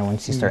wire in there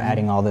once you start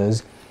adding all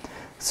those.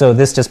 So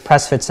this just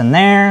press fits in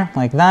there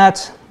like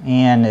that,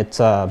 and it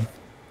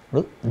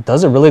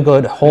does a really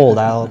good hold.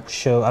 I'll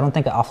show. I don't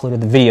think I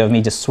offloaded the video of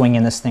me just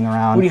swinging this thing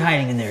around. What are you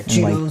hiding in there,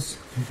 Cheetos?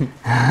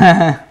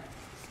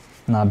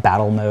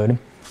 Battle mode.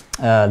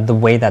 The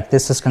way that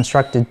this is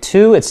constructed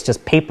too, it's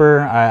just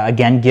paper.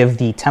 Again, give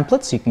the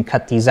templates so you can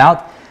cut these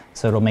out.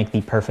 So it'll make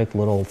the perfect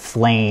little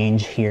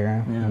flange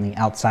here on the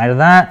outside of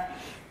that.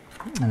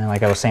 And then,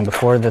 like I was saying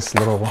before, this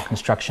little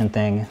construction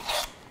thing,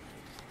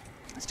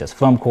 it's just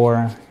foam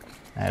core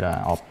that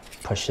all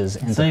pushes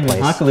into place. It's not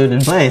even hot glued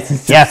in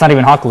place. Yeah, it's not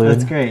even hot glued.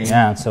 That's great.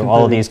 Yeah, so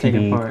all of these can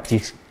be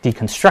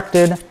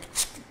deconstructed,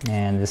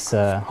 and this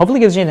hopefully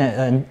gives you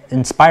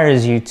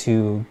inspires you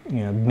to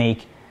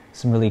make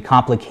some really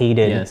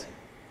complicated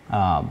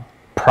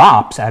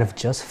props out of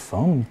just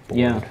foam board.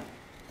 Yeah.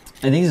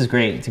 I think this is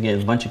great to get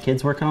a bunch of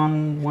kids working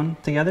on one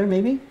together,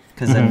 maybe,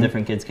 because then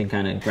different kids can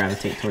kind of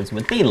gravitate towards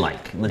what they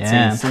like. Let's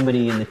say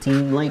somebody in the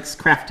team likes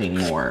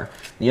crafting more.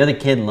 The other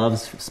kid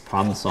loves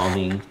problem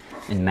solving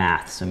and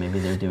math, so maybe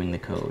they're doing the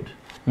code.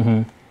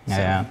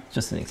 So,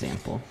 just an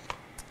example.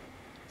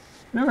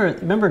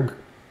 Remember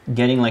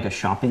getting like a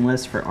shopping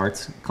list for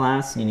arts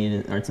class? You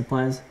needed art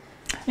supplies.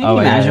 Can you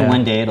imagine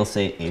one day it'll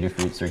say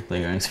Adafruit Circuit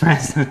Playground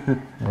Express?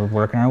 We're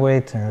working our way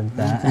toward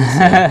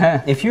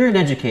that. If you're an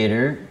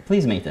educator,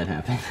 please make that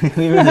happen.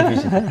 We really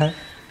appreciate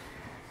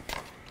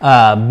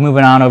that.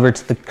 Moving on over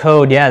to the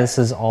code. Yeah, this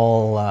is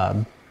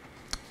all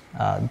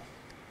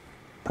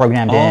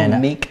programmed in.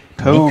 Make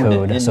code.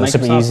 So Microsoft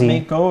super easy.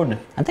 Make code.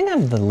 I think I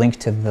have the link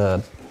to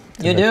the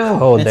You do.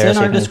 code It's there. in so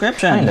our you can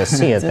description. kind of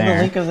see it It's in there.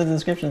 the link of the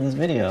description of this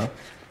video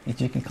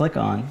that you can click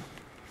on.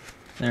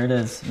 There it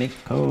is. Make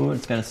code.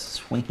 It's got a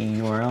swanky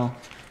URL.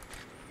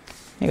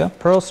 There you go.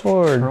 Pearl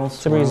Sword. Pearl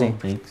super Swirl easy.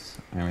 Bakes.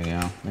 There we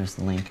go. There's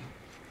the link.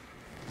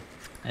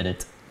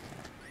 Edit.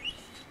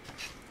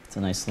 It's a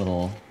nice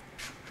little...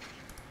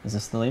 Is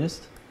this the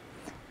latest?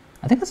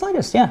 I think that's the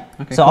latest, yeah.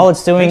 Okay, so cool. all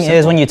it's doing Very is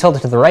simple. when you tilt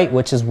it to the right,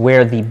 which is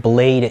where the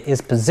blade is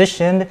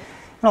positioned,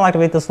 it'll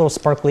activate this little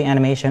sparkly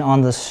animation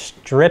on the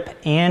strip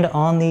and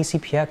on the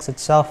CPX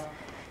itself.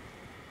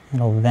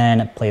 It'll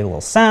then play the little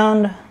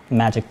sound,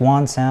 magic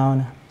wand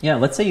sound. Yeah,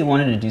 let's say you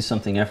wanted to do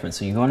something different.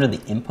 So you go under the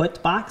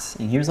input box,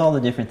 and here's all the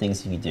different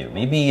things you can do.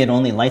 Maybe it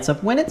only lights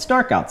up when it's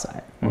dark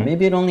outside, or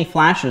maybe it only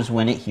flashes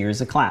when it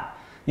hears a clap.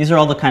 These are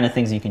all the kind of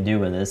things you can do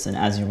with this, and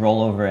as you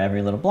roll over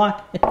every little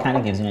block, it kind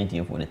of gives you an idea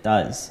of what it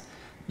does.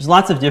 There's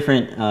lots of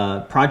different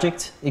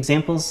project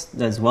examples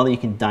as well that you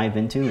can dive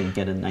into and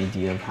get an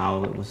idea of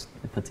how it was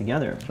put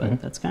together,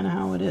 but that's kind of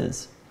how it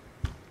is.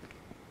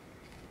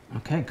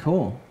 Okay,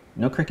 cool.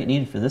 No Crickit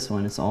needed for this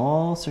one. It's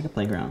all Circuit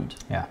Playground.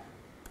 Yeah.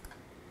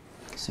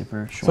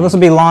 Super short. So this will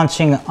be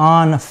launching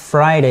on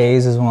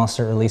Fridays is when I'll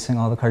start releasing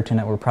all the Cartoon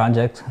Network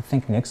projects. I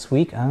think next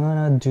week I'm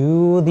going to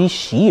do the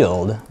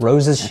Shield,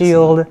 Rose's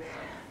Shield.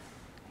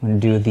 I'm going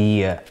to do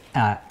the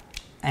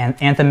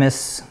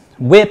Anthemus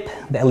whip,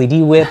 the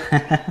LED whip.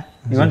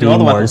 You want to do all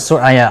the weapons?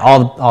 Yeah,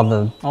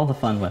 all the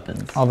fun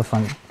weapons. All the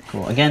fun.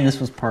 Cool. Again, this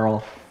was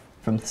Pearl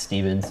from the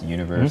Stevens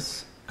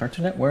Universe.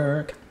 Cartoon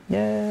Network.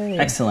 Yay.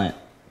 Excellent.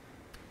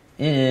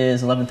 It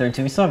is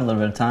 11:32. We still have a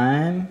little bit of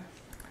time.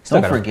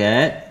 Don't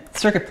forget,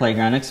 Circuit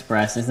Playground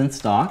Express is in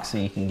stock, so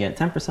you can get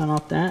 10%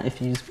 off that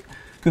if you use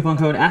coupon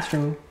code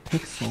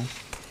AstroPixel.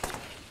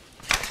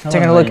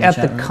 Taking a look at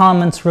the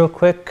comments real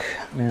quick.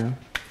 Yeah.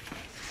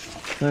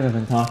 I feel like I've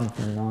been talking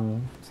for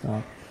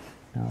non-stop.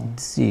 No.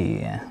 Let's see.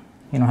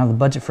 You don't have the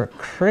budget for a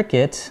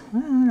Crickit.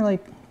 They're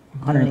like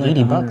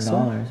 180 bucks.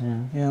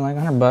 Yeah, like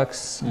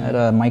 $100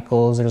 at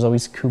Michael's. There's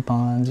always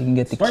coupons. You can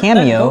get the Start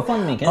Cameo. that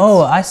GoFundMe, kids.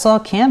 Oh, I saw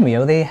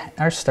Cameo. They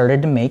are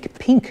started to make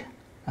pink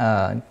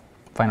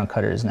Final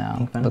Cutters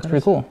now. Looks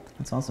pretty cool.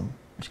 That's awesome.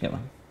 I should get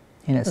one.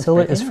 And it still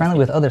is friendly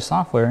with other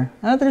software.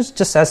 There's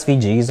just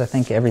SVGs. I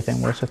think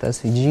everything works with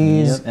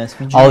SVGs. Yep,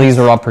 SVGs. All these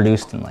are all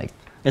produced in like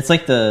It's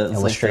like the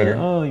Illustrator.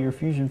 oh, your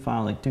Fusion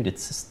file. Like, dude,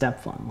 it's a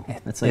step file.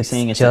 It's like it's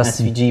saying it's just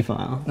an SVG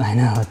file. I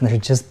know, they're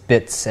just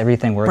bits.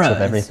 Everything works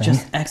with everything.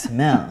 It's just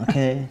XML,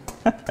 okay?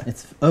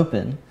 It's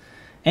open.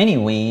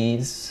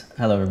 Anyways,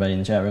 hello everybody in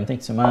the chat room.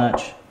 Thanks so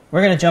much.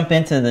 We're gonna jump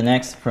into the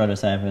next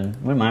prototype. And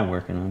what am I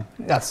working on?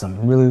 Got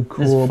some really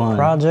cool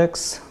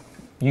projects.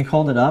 You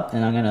hold it up,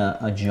 and I'm gonna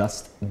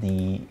adjust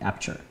the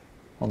aperture.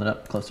 Hold it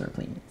up closer,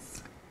 please.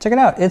 Check it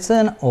out. It's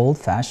an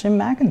old-fashioned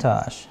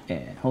Macintosh.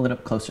 Yeah, hold it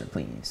up closer,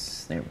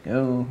 please. There we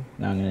go.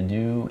 Now I'm gonna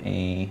do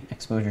a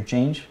exposure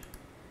change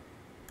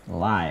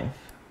live.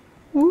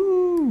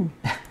 Woo!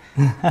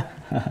 Let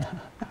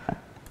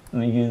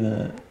me do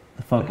the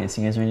focus.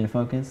 You guys ready to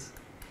focus?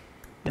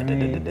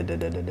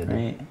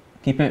 Right.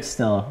 Keep it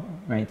still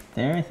right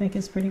there. I think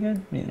is pretty good.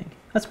 What do you think?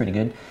 That's pretty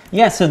good.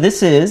 Yeah. So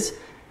this is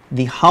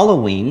the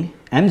HalloWing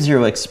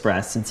M0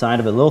 Express inside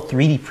of a little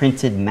 3D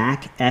printed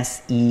Mac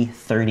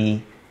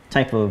SE30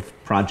 type of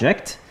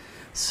project.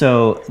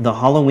 So the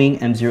HalloWing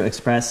M0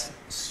 Express,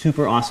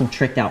 super awesome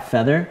tricked out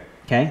feather.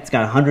 Okay, it's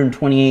got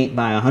 128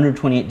 by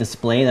 128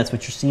 display. That's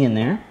what you're seeing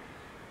there.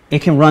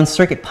 It can run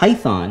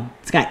CircuitPython.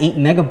 It's got 8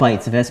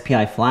 megabytes of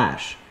SPI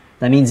flash.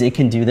 That means it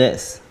can do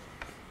this.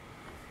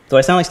 Do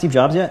I sound like Steve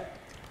Jobs yet?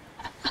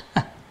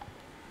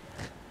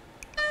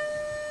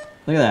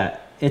 Look at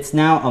that. It's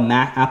now a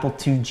Mac Apple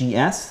II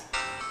GS.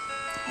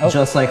 Oh.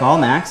 Just like all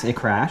Macs, it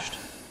crashed.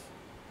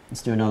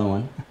 Let's do another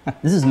one.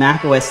 This is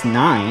Mac OS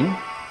 9.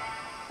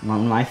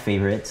 One of my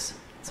favorites.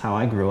 That's how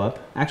I grew up.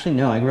 Actually,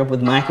 no, I grew up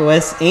with Mac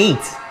OS 8.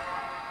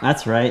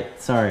 That's right.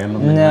 Sorry, I'm a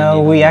little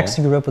No, we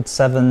actually grew up with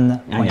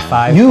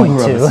 7.5.2. You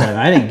grew up with 7.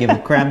 I didn't give a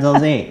crap till I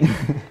was 8.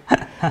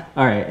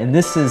 All right, and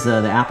this is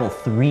the Apple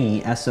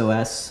III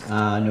SOS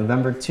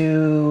November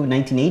 2,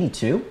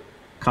 1982.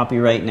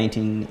 Copyright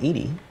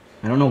 1980.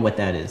 I don't know what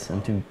that is.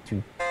 I'm too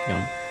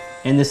young.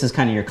 And this is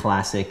kind of your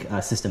classic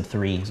System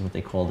 3 is what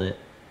they called it.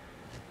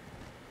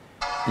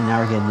 And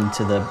now we're getting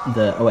into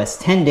the OS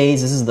 10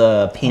 days. This is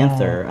the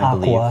Panther, I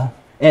believe.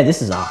 And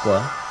this is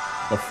Aqua,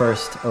 the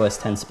first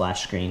OS X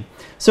splash screen.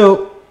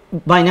 So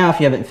by now, if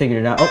you haven't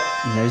figured it out,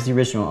 oh, and there's the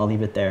original. I'll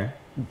leave it there.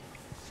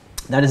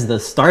 That is the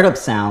startup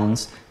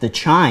sounds, the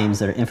chimes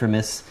that are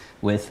infamous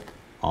with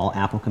all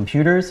Apple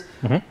computers.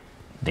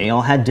 They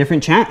all had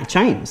different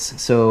chimes.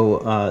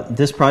 So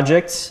this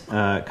project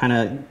kind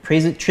of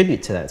pays a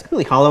tribute to that. It's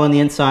really hollow on the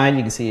inside.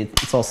 You can see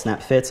it's all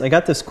snap fits. I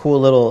got this cool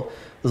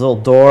little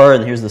door,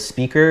 and here's the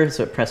speaker,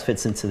 so it press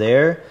fits into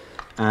there,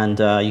 and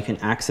you can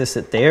access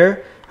it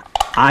there.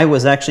 I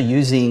was actually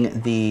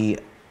using the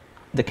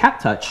Cap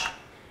Touch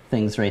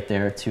things right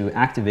there to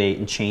activate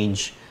and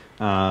change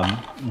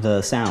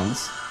the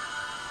sounds.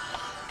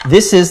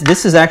 This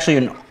is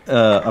actually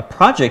a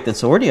project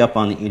that's already up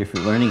on the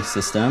Adafruit Learning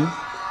System.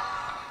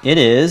 It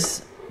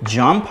is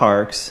John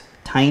Park's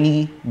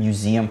Tiny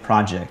Museum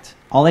project.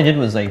 All I did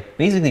was I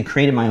basically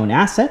created my own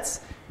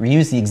assets,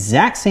 reused the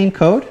exact same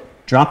code,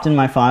 dropped in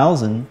my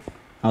files, and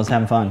I was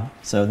having fun.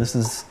 So this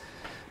is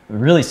a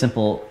really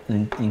simple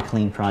and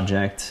clean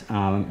project.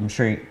 I'm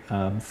sure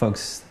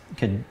folks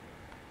could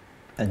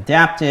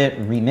adapt it,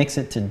 remix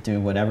it to do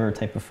whatever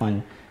type of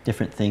fun,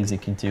 different things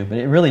it can do. But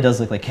it really does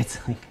look like it's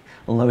like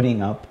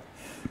loading up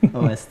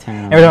OS X.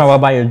 Every time I walk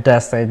by your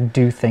desk, I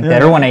do think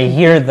that. Or when I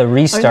hear the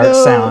restart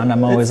sound,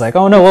 I'm always like,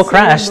 oh no, we'll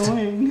crash.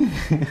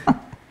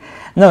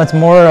 No, it's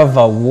more of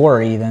a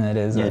worry than it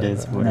is,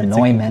 an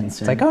annoyment.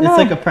 It's like, oh no.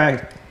 It's like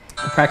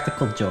a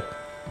practical joke.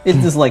 It's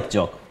just like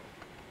joke.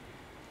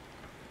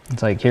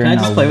 It's like hearing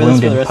a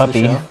wounded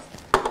puppy. All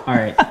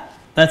right,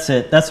 that's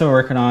it. That's what we're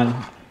working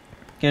on.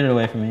 Get it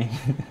away from me.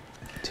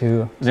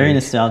 Very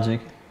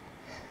nostalgic.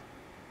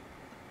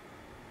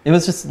 It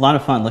was just a lot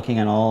of fun looking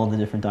at all the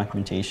different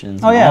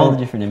documentations, all the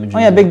different images. Oh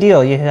yeah, big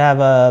deal. You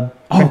have a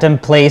print in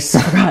place.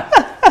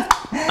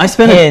 I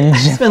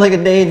spent like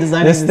a day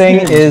designing this thing.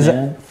 Is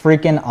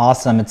freaking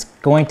awesome. It's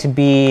going to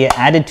be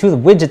added to the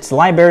widgets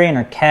library in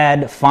our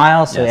CAD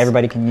file, so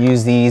everybody can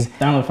use these.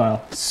 Download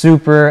file.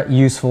 Super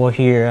useful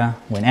here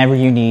whenever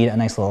you need a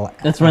nice little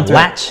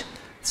latch.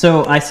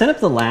 So I set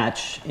up the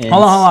latch. Hold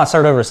on.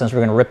 Start over since we're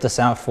going to rip this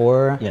out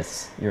for.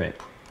 Yes, you're right.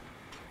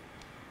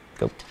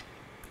 Go.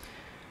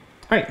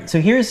 All right,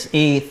 so here's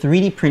a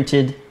 3D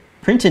printed,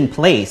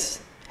 print-in-place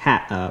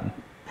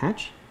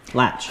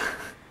latch.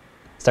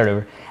 Start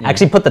over. Yeah.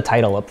 Actually, put the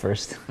title up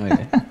first.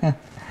 Okay. All right,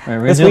 we're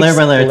going to do layer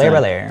by layer. Layer by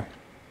layer.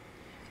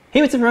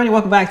 Hey, what's up, everybody?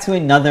 Welcome back to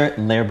another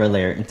layer by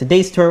layer. In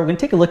today's tutorial, we're going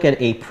to take a look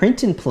at a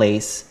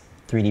print-in-place,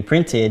 3D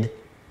printed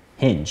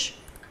hinge.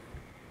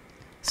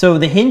 So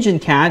the hinge in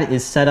CAD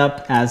is set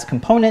up as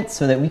components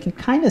so that we can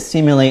kind of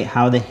simulate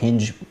how the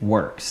hinge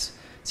works.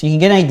 So you can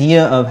get an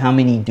idea of how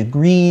many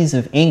degrees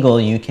of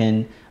angle you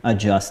can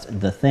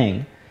adjust the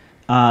thing.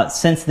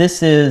 Since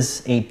this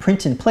is a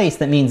print in place,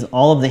 that means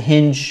all of the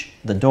hinge,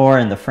 the door,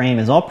 and the frame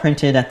is all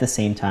printed at the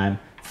same time,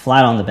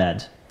 flat on the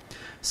bed.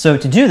 So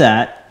to do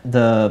that,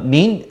 the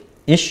main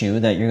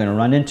issue that you're going to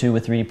run into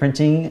with 3D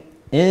printing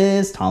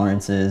is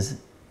tolerances.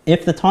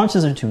 If the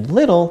tolerances are too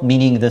little,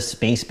 meaning the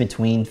space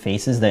between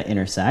faces that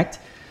intersect,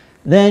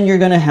 then you're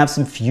going to have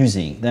some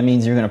fusing. That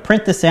means you're going to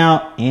print this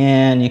out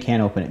and you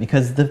can't open it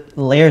because the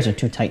layers are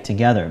too tight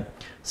together.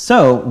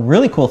 So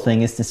really cool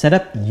thing is to set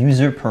up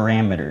user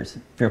parameters.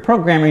 If you're a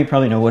programmer, you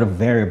probably know what a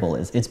variable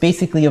is. It's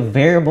basically a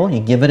variable.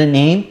 You give it a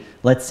name.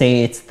 Let's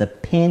say it's the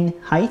pin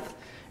height,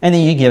 and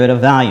then you give it a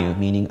value,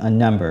 meaning a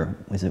number.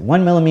 Is it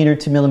 1 millimeter,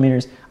 2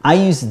 millimeters? I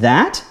use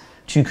that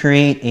to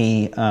create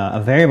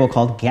a variable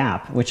called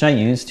gap, which I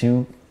use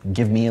to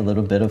give me a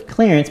little bit of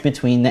clearance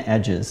between the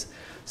edges.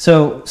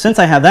 So since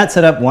I have that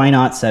set up, why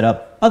not set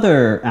up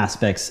other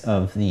aspects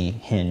of the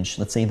hinge?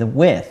 Let's say the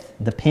width,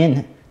 the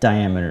pin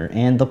diameter,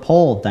 and the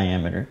pole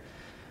diameter.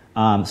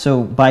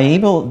 So by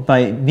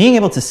being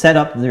able to set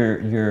up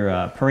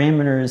your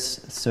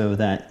parameters so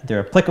that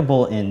they're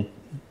applicable in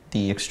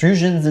the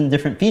extrusions and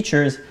different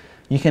features,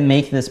 you can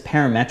make this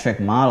parametric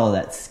model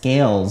that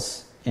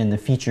scales and the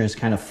features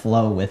kind of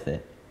flow with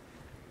it.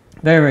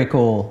 Very, very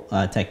cool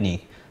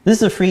technique. This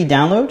is a free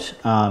download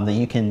that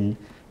you can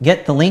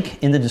get the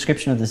link in the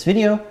description of this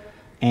video,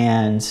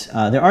 and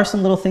there are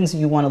some little things that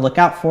you want to look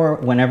out for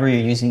whenever you're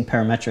using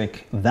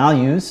parametric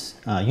values,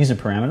 user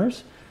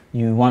parameters.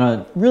 You want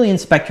to really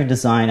inspect your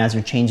design as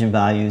you're changing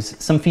values.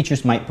 Some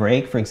features might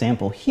break. For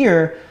example,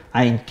 here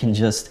I can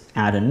just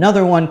add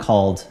another one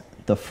called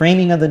the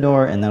framing of the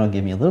door, and that'll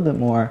give me a little bit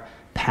more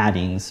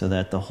padding so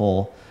that the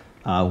whole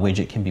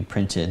widget can be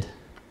printed.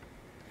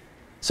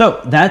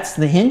 So that's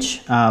the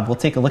hinge. We'll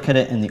take a look at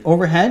it in the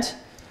overhead.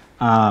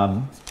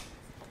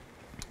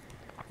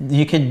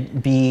 You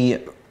could be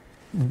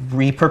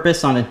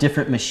repurposed on a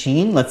different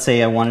machine. Let's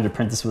say I wanted to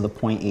print this with a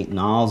 0.8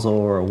 nozzle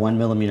or a 1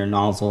 millimeter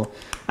nozzle.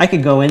 I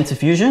could go into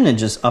Fusion and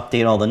just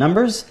update all the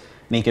numbers,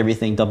 make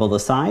everything double the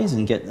size,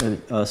 and get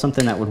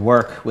something that would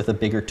work with a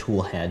bigger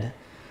tool head.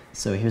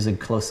 So here's a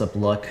close-up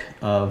look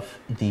of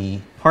the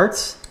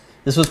parts.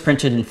 This was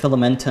printed in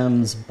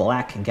Filamentum's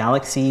Black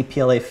Galaxy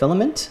PLA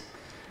filament,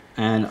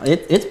 and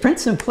it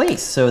prints in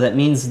place. So that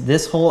means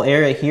this whole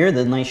area here,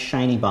 the nice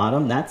shiny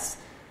bottom, that's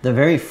the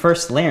very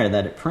first layer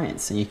that it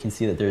prints. And you can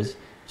see that there's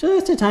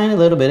just a tiny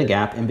little bit of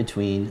gap in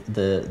between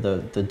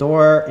the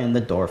door and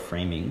the door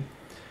framing.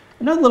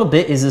 Another little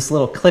bit is this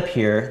little clip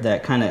here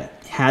that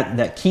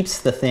that keeps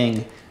the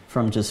thing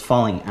from just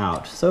falling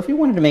out. So if you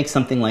wanted to make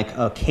something like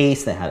a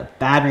case that had a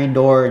battery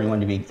door and you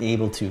wanted to be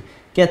able to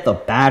get the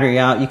battery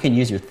out, you can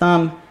use your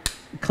thumb,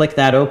 click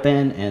that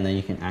open, and then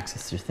you can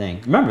access your thing.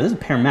 Remember, this is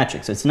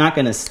parametric, so it's not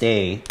going to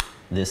stay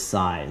this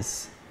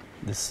size.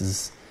 This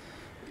is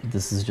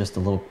just a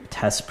little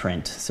test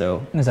print.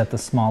 So is that the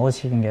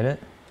smallest you can get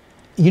it?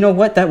 You know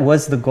what? That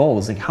was the goal.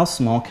 Was like, how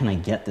small can I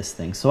get this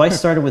thing? So I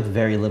started with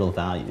very little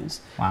values.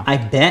 Wow. I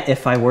bet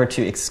if I were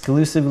to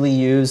exclusively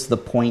use the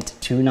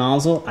 0.2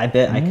 nozzle, I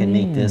bet I could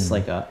make this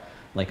like a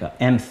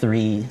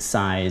M3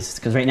 size,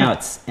 because right now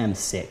it's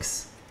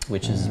M6,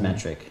 which is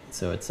metric.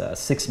 So it's a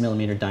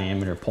 6mm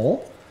diameter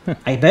pole.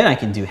 I bet I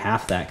can do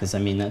half that, because I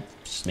mean, that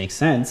just makes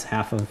sense.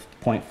 Half of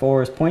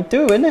 0.4 is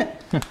 0.2, isn't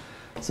it?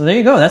 So there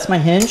you go. That's my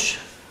hinge.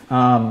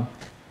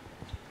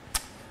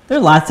 There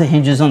are lots of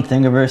hinges on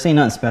Thingiverse. Ain't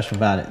nothing special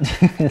about it.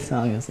 That's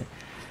all I'm gonna say.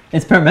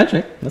 It's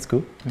parametric. That's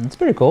cool. That's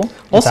pretty cool.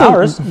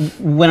 Also,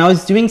 when I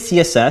was doing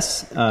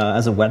CSS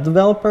as a web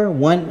developer,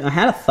 I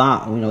had a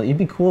thought. You know, it'd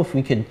be cool if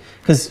we could,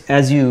 because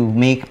as you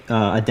make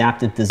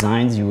adaptive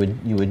designs, you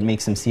would make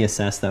some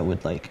CSS that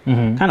would like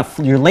kind of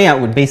your layout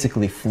would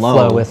basically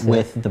flow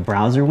with the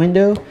browser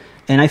window.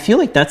 And I feel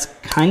like that's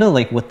kind of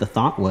like what the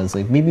thought was.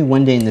 Like maybe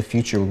one day in the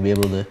future we'll be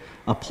able to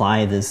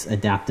apply this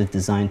adaptive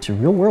design to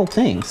real world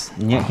things.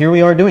 And yet here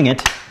we are doing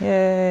it.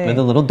 Yay. With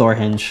a little door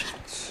hinge.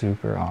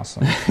 Super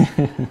awesome.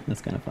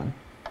 That's kind of fun.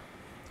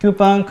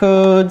 Coupon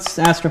codes,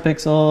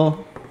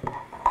 AstroPixel.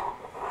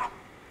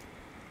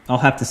 I'll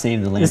have to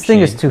save the link. This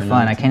thing is too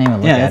fun. I can't even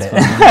look at it.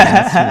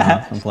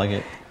 Yeah, unplug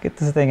it. Get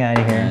this thing out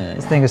of here.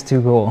 This thing is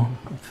too cool.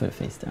 Put it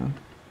face down.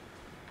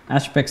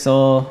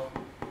 AstroPixel.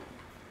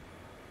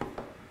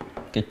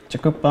 Get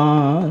your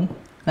coupon.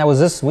 That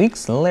was this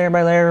week's Layer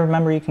by Layer.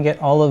 Remember, you can get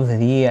all of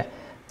the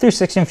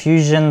 360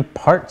 Infusion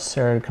parts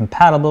are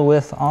compatible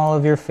with all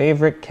of your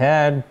favorite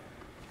CAD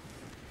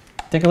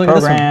Take a look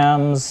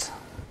programs.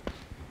 At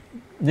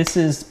this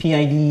is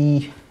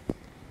PID,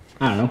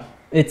 I don't know.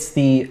 It's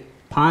the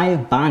Pi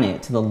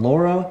bonnet to the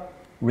LoRa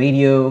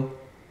radio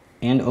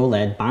and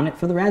OLED bonnet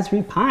for the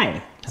Raspberry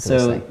Pi.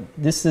 So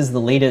this is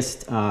the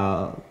latest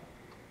and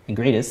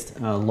greatest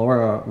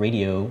LoRa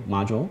radio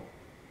module.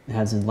 It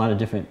has a lot of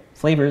different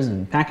flavors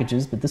and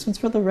packages, but this one's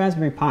for the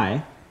Raspberry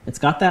Pi. It's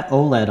got that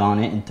OLED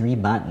on it and 3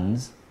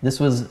 buttons. This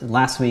was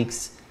last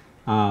week's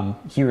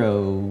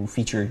hero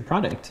featured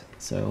product.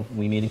 So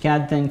we made a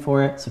CAD thing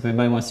for it. So if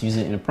anybody wants to use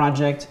it in a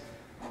project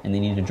and they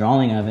need a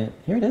drawing of it,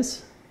 here it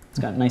is. It's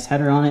got a nice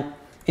header on it.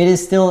 It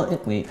is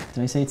still, wait,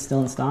 did I say it's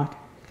still in stock?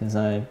 Because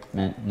I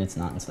meant it's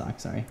not in stock,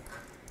 sorry.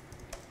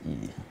 Yeah,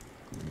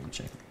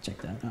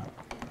 check that out.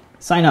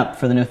 Sign up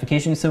for the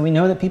notification so we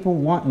know that people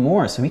want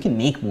more, so we can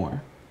make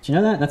more. Do you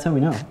know that? That's how we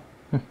know.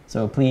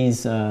 So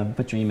please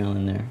put your email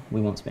in there.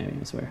 We won't spam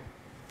you, I swear.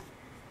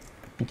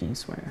 You can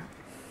swear.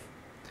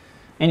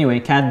 Anyway,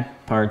 CAD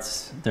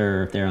parts,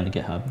 they're there on the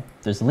GitHub.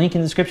 There's a link in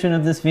the description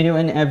of this video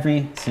and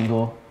every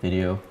single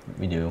video that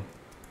we do.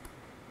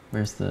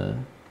 Where's the,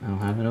 I don't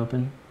have it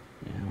open?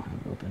 Yeah, I don't have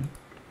it open.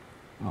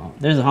 Oh,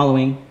 there's a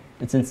HalloWing.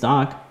 It's in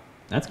stock.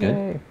 That's good.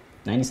 Yay.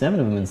 97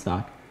 of them in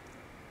stock.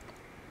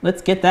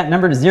 Let's get that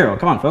number to 0.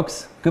 Come on,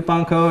 folks.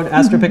 Coupon code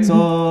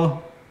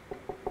AstroPixel.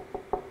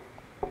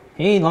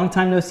 Hey, long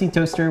time no see,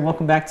 Toaster.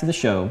 Welcome back to the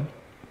show.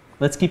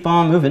 Let's keep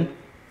on moving.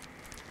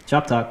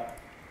 Shop Talk.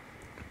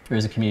 Or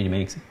is it Community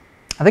Makes?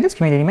 I think it's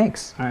Community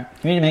Makes. All right,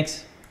 Community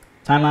Makes.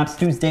 Time Lapse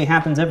Tuesday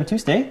happens every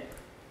Tuesday.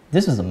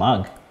 This is a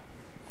mug.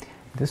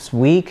 This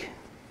week,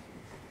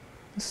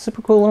 this is a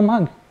super cool little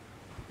mug.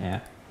 Yeah.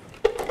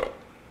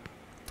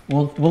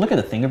 We'll look at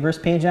the Thingiverse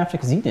page after,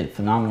 because he did a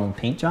phenomenal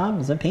paint job.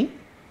 Is that paint?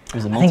 Or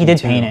is it I think he did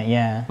paint it,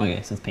 yeah.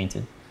 Okay, so it's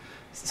painted.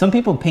 Some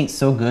people paint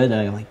so good that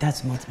I'm like,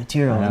 that's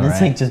multi-material, and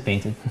it's like just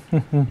painted.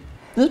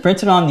 This is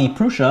printed on the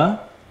Prusa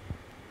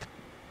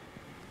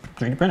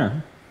 3D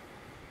printer.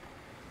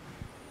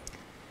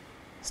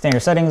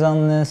 Standard settings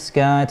on this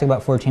guy. It took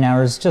about 14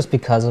 hours just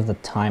because of the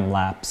time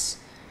lapse.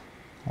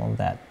 All of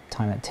that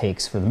time it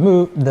takes for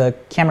the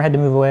camera had to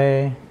move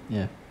away.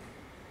 Yeah.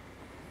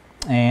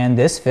 And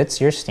this fits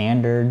your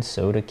standard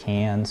soda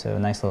can, so a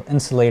nice little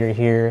insulator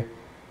here.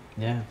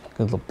 Yeah.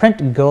 Good little print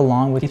to go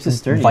along with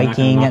the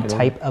Viking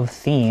type of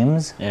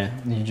themes. Yeah,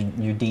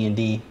 your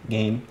D&D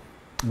game.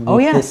 Oh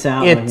yeah,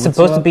 it's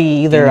supposed to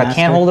be either a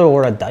can holder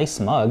or a dice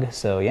mug,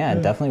 so yeah,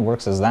 it definitely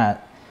works as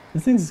that.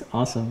 This thing's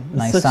awesome.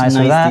 Nice size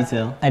for that.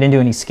 Detail. I didn't do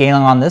any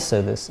scaling on this,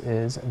 so this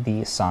is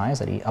the size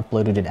that he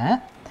uploaded it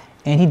at.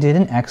 And he did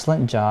an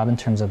excellent job in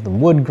terms of the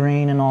wood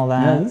grain and all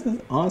that. Yeah, this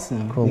is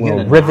awesome. Cool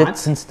little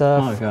rivets and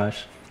stuff. Oh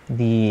gosh.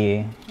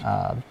 The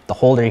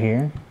holder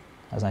here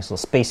has nice little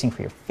spacing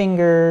for your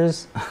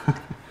fingers.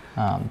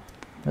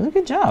 Really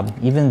good job.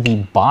 Even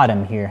the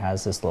bottom here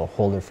has this little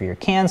holder for your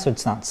can, so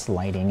it's not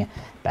sliding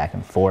back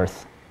and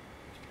forth.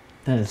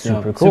 That is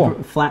super cool.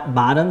 Super flat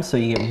bottom, so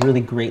you get really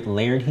great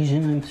layer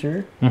adhesion, I'm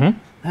sure.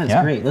 That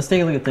is great. Let's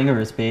take a look at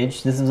Thingiverse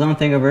page. This is on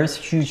Thingiverse.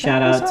 Huge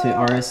shout out to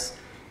Aris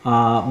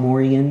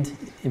Morandi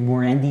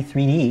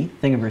 3D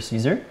Thingiverse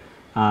user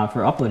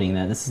for uploading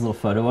that. This is a little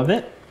photo of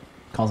it.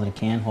 Calls it a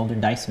can holder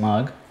dice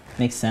mug.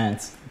 Makes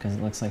sense because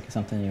it looks like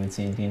something you would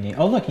see in D&D.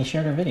 Oh look, he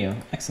shared our video.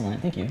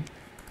 Excellent, thank you.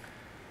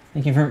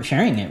 Thank you for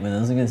sharing it with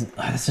us. Look at this.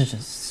 Oh, this is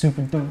just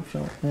super dope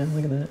shot. Yeah,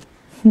 look at that.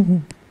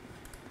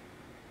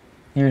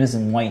 Here it is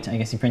in white. I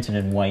guess he printed it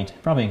in white.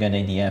 Probably a good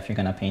idea if you're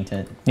gonna paint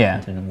it. Yeah.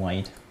 Paint it in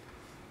white.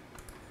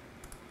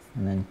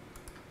 And then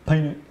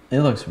paint it.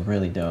 It looks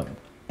really dope.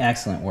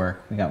 Excellent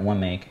work. We got one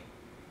make.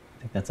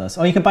 I think that's us.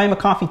 Oh, you can buy him a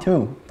coffee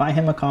too. Buy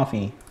him a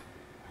coffee.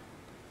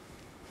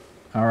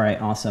 All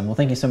right, awesome. Well,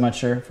 thank you so much,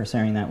 sir, for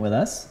sharing that with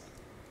us.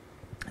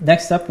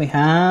 Next up, we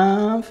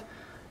have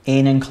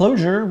an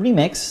enclosure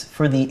remix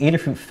for the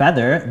Adafruit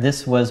Feather.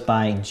 This was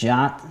by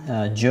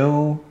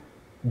Joe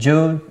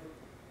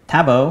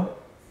Tabo.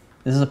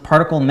 This is a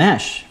particle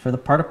mesh for the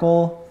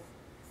particle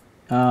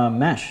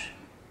mesh.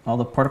 All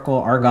the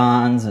particle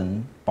argons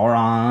and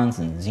borons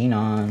and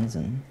xenons,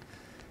 and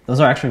those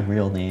are actually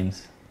real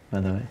names, by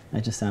the way. I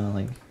just sounded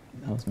like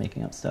I was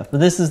making up stuff. But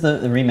this is the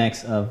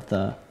remix of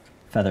the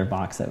Feather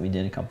box that we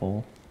did a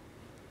couple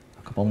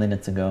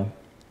minutes ago.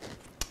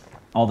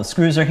 All the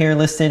screws are here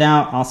listed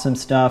out. Awesome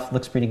stuff.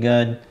 Looks pretty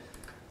good.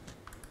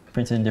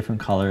 Printed in different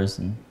colors,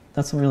 and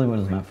that's really what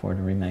it was meant for, to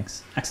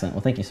remix. Excellent.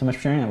 Well, thank you so much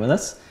for sharing that with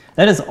us.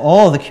 That is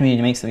all the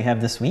community makes that we have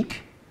this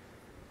week.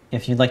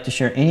 If you'd like to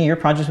share any of your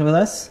projects with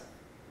us,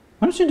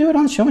 why don't you do it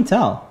on Show and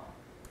Tell?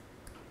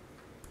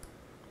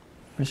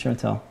 Where's Show and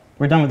Tell?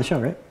 We're done with the show,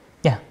 right?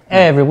 Yeah.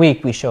 Every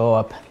week we show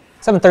up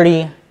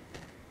 7:30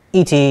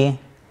 ET.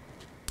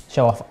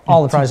 Show off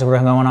all the projects that we're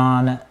going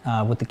on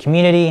with the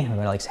community.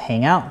 Everybody likes to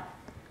hang out.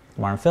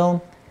 Tomorrow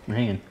film. We're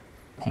hanging.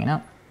 Hanging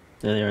out.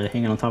 There they are. They're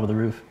hanging on top of the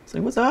roof. It's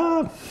like, what's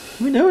up?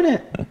 We're doing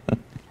it. And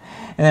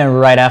then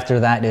right after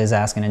that is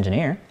Ask an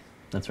Engineer.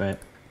 That's right.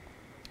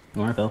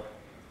 Tomorrow film.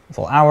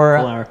 Full hour.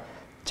 Full hour.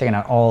 Checking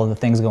out all of the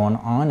things going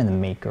on in the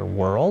maker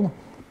world.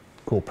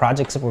 Cool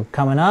projects that were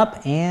coming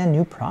up and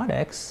new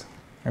products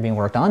are being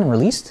worked on and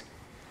released.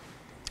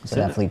 So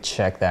definitely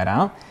check that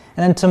out.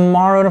 And then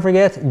tomorrow, don't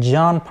forget,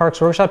 John Park's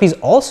workshop. He's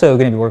also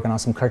going to be working on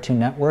some Cartoon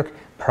Network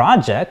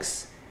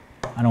projects.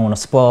 I don't want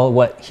to spoil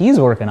what he's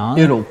working on.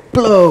 It'll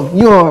blow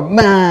your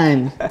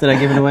mind. Did I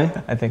give it away?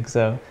 I think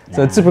so. Nah.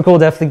 So it's super cool.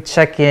 Definitely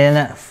check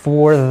in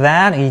for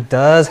that. He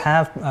does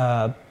have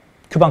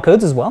coupon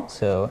codes as well.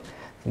 So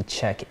you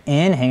check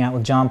in, hang out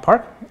with John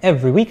Park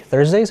every week,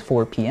 Thursdays,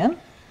 4 p.m.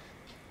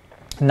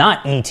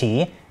 Not AT,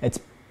 it's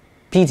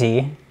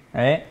PT,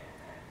 right?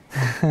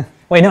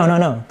 Wait,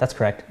 no. That's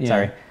correct. Yeah.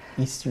 Sorry.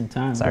 Eastern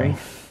time. Sorry.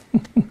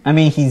 I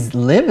mean, he's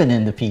living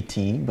in the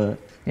PT, but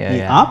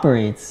he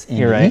operates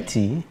in ET.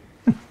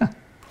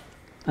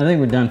 I think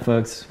we're done,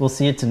 folks. We'll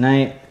see you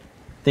tonight.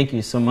 Thank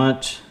you so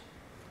much.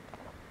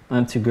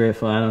 I'm too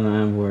grateful. I don't know. I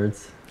have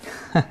words.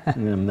 I'm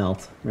going to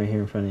melt right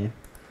here in front of you.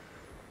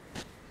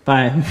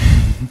 Bye.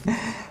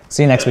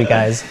 See you next week,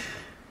 guys.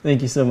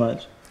 Thank you so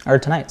much. Or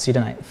tonight. See you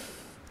tonight.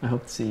 I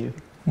hope to see you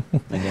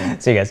again.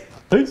 See you guys.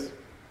 Peace.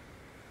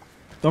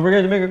 Don't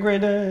forget to make a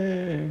great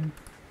day.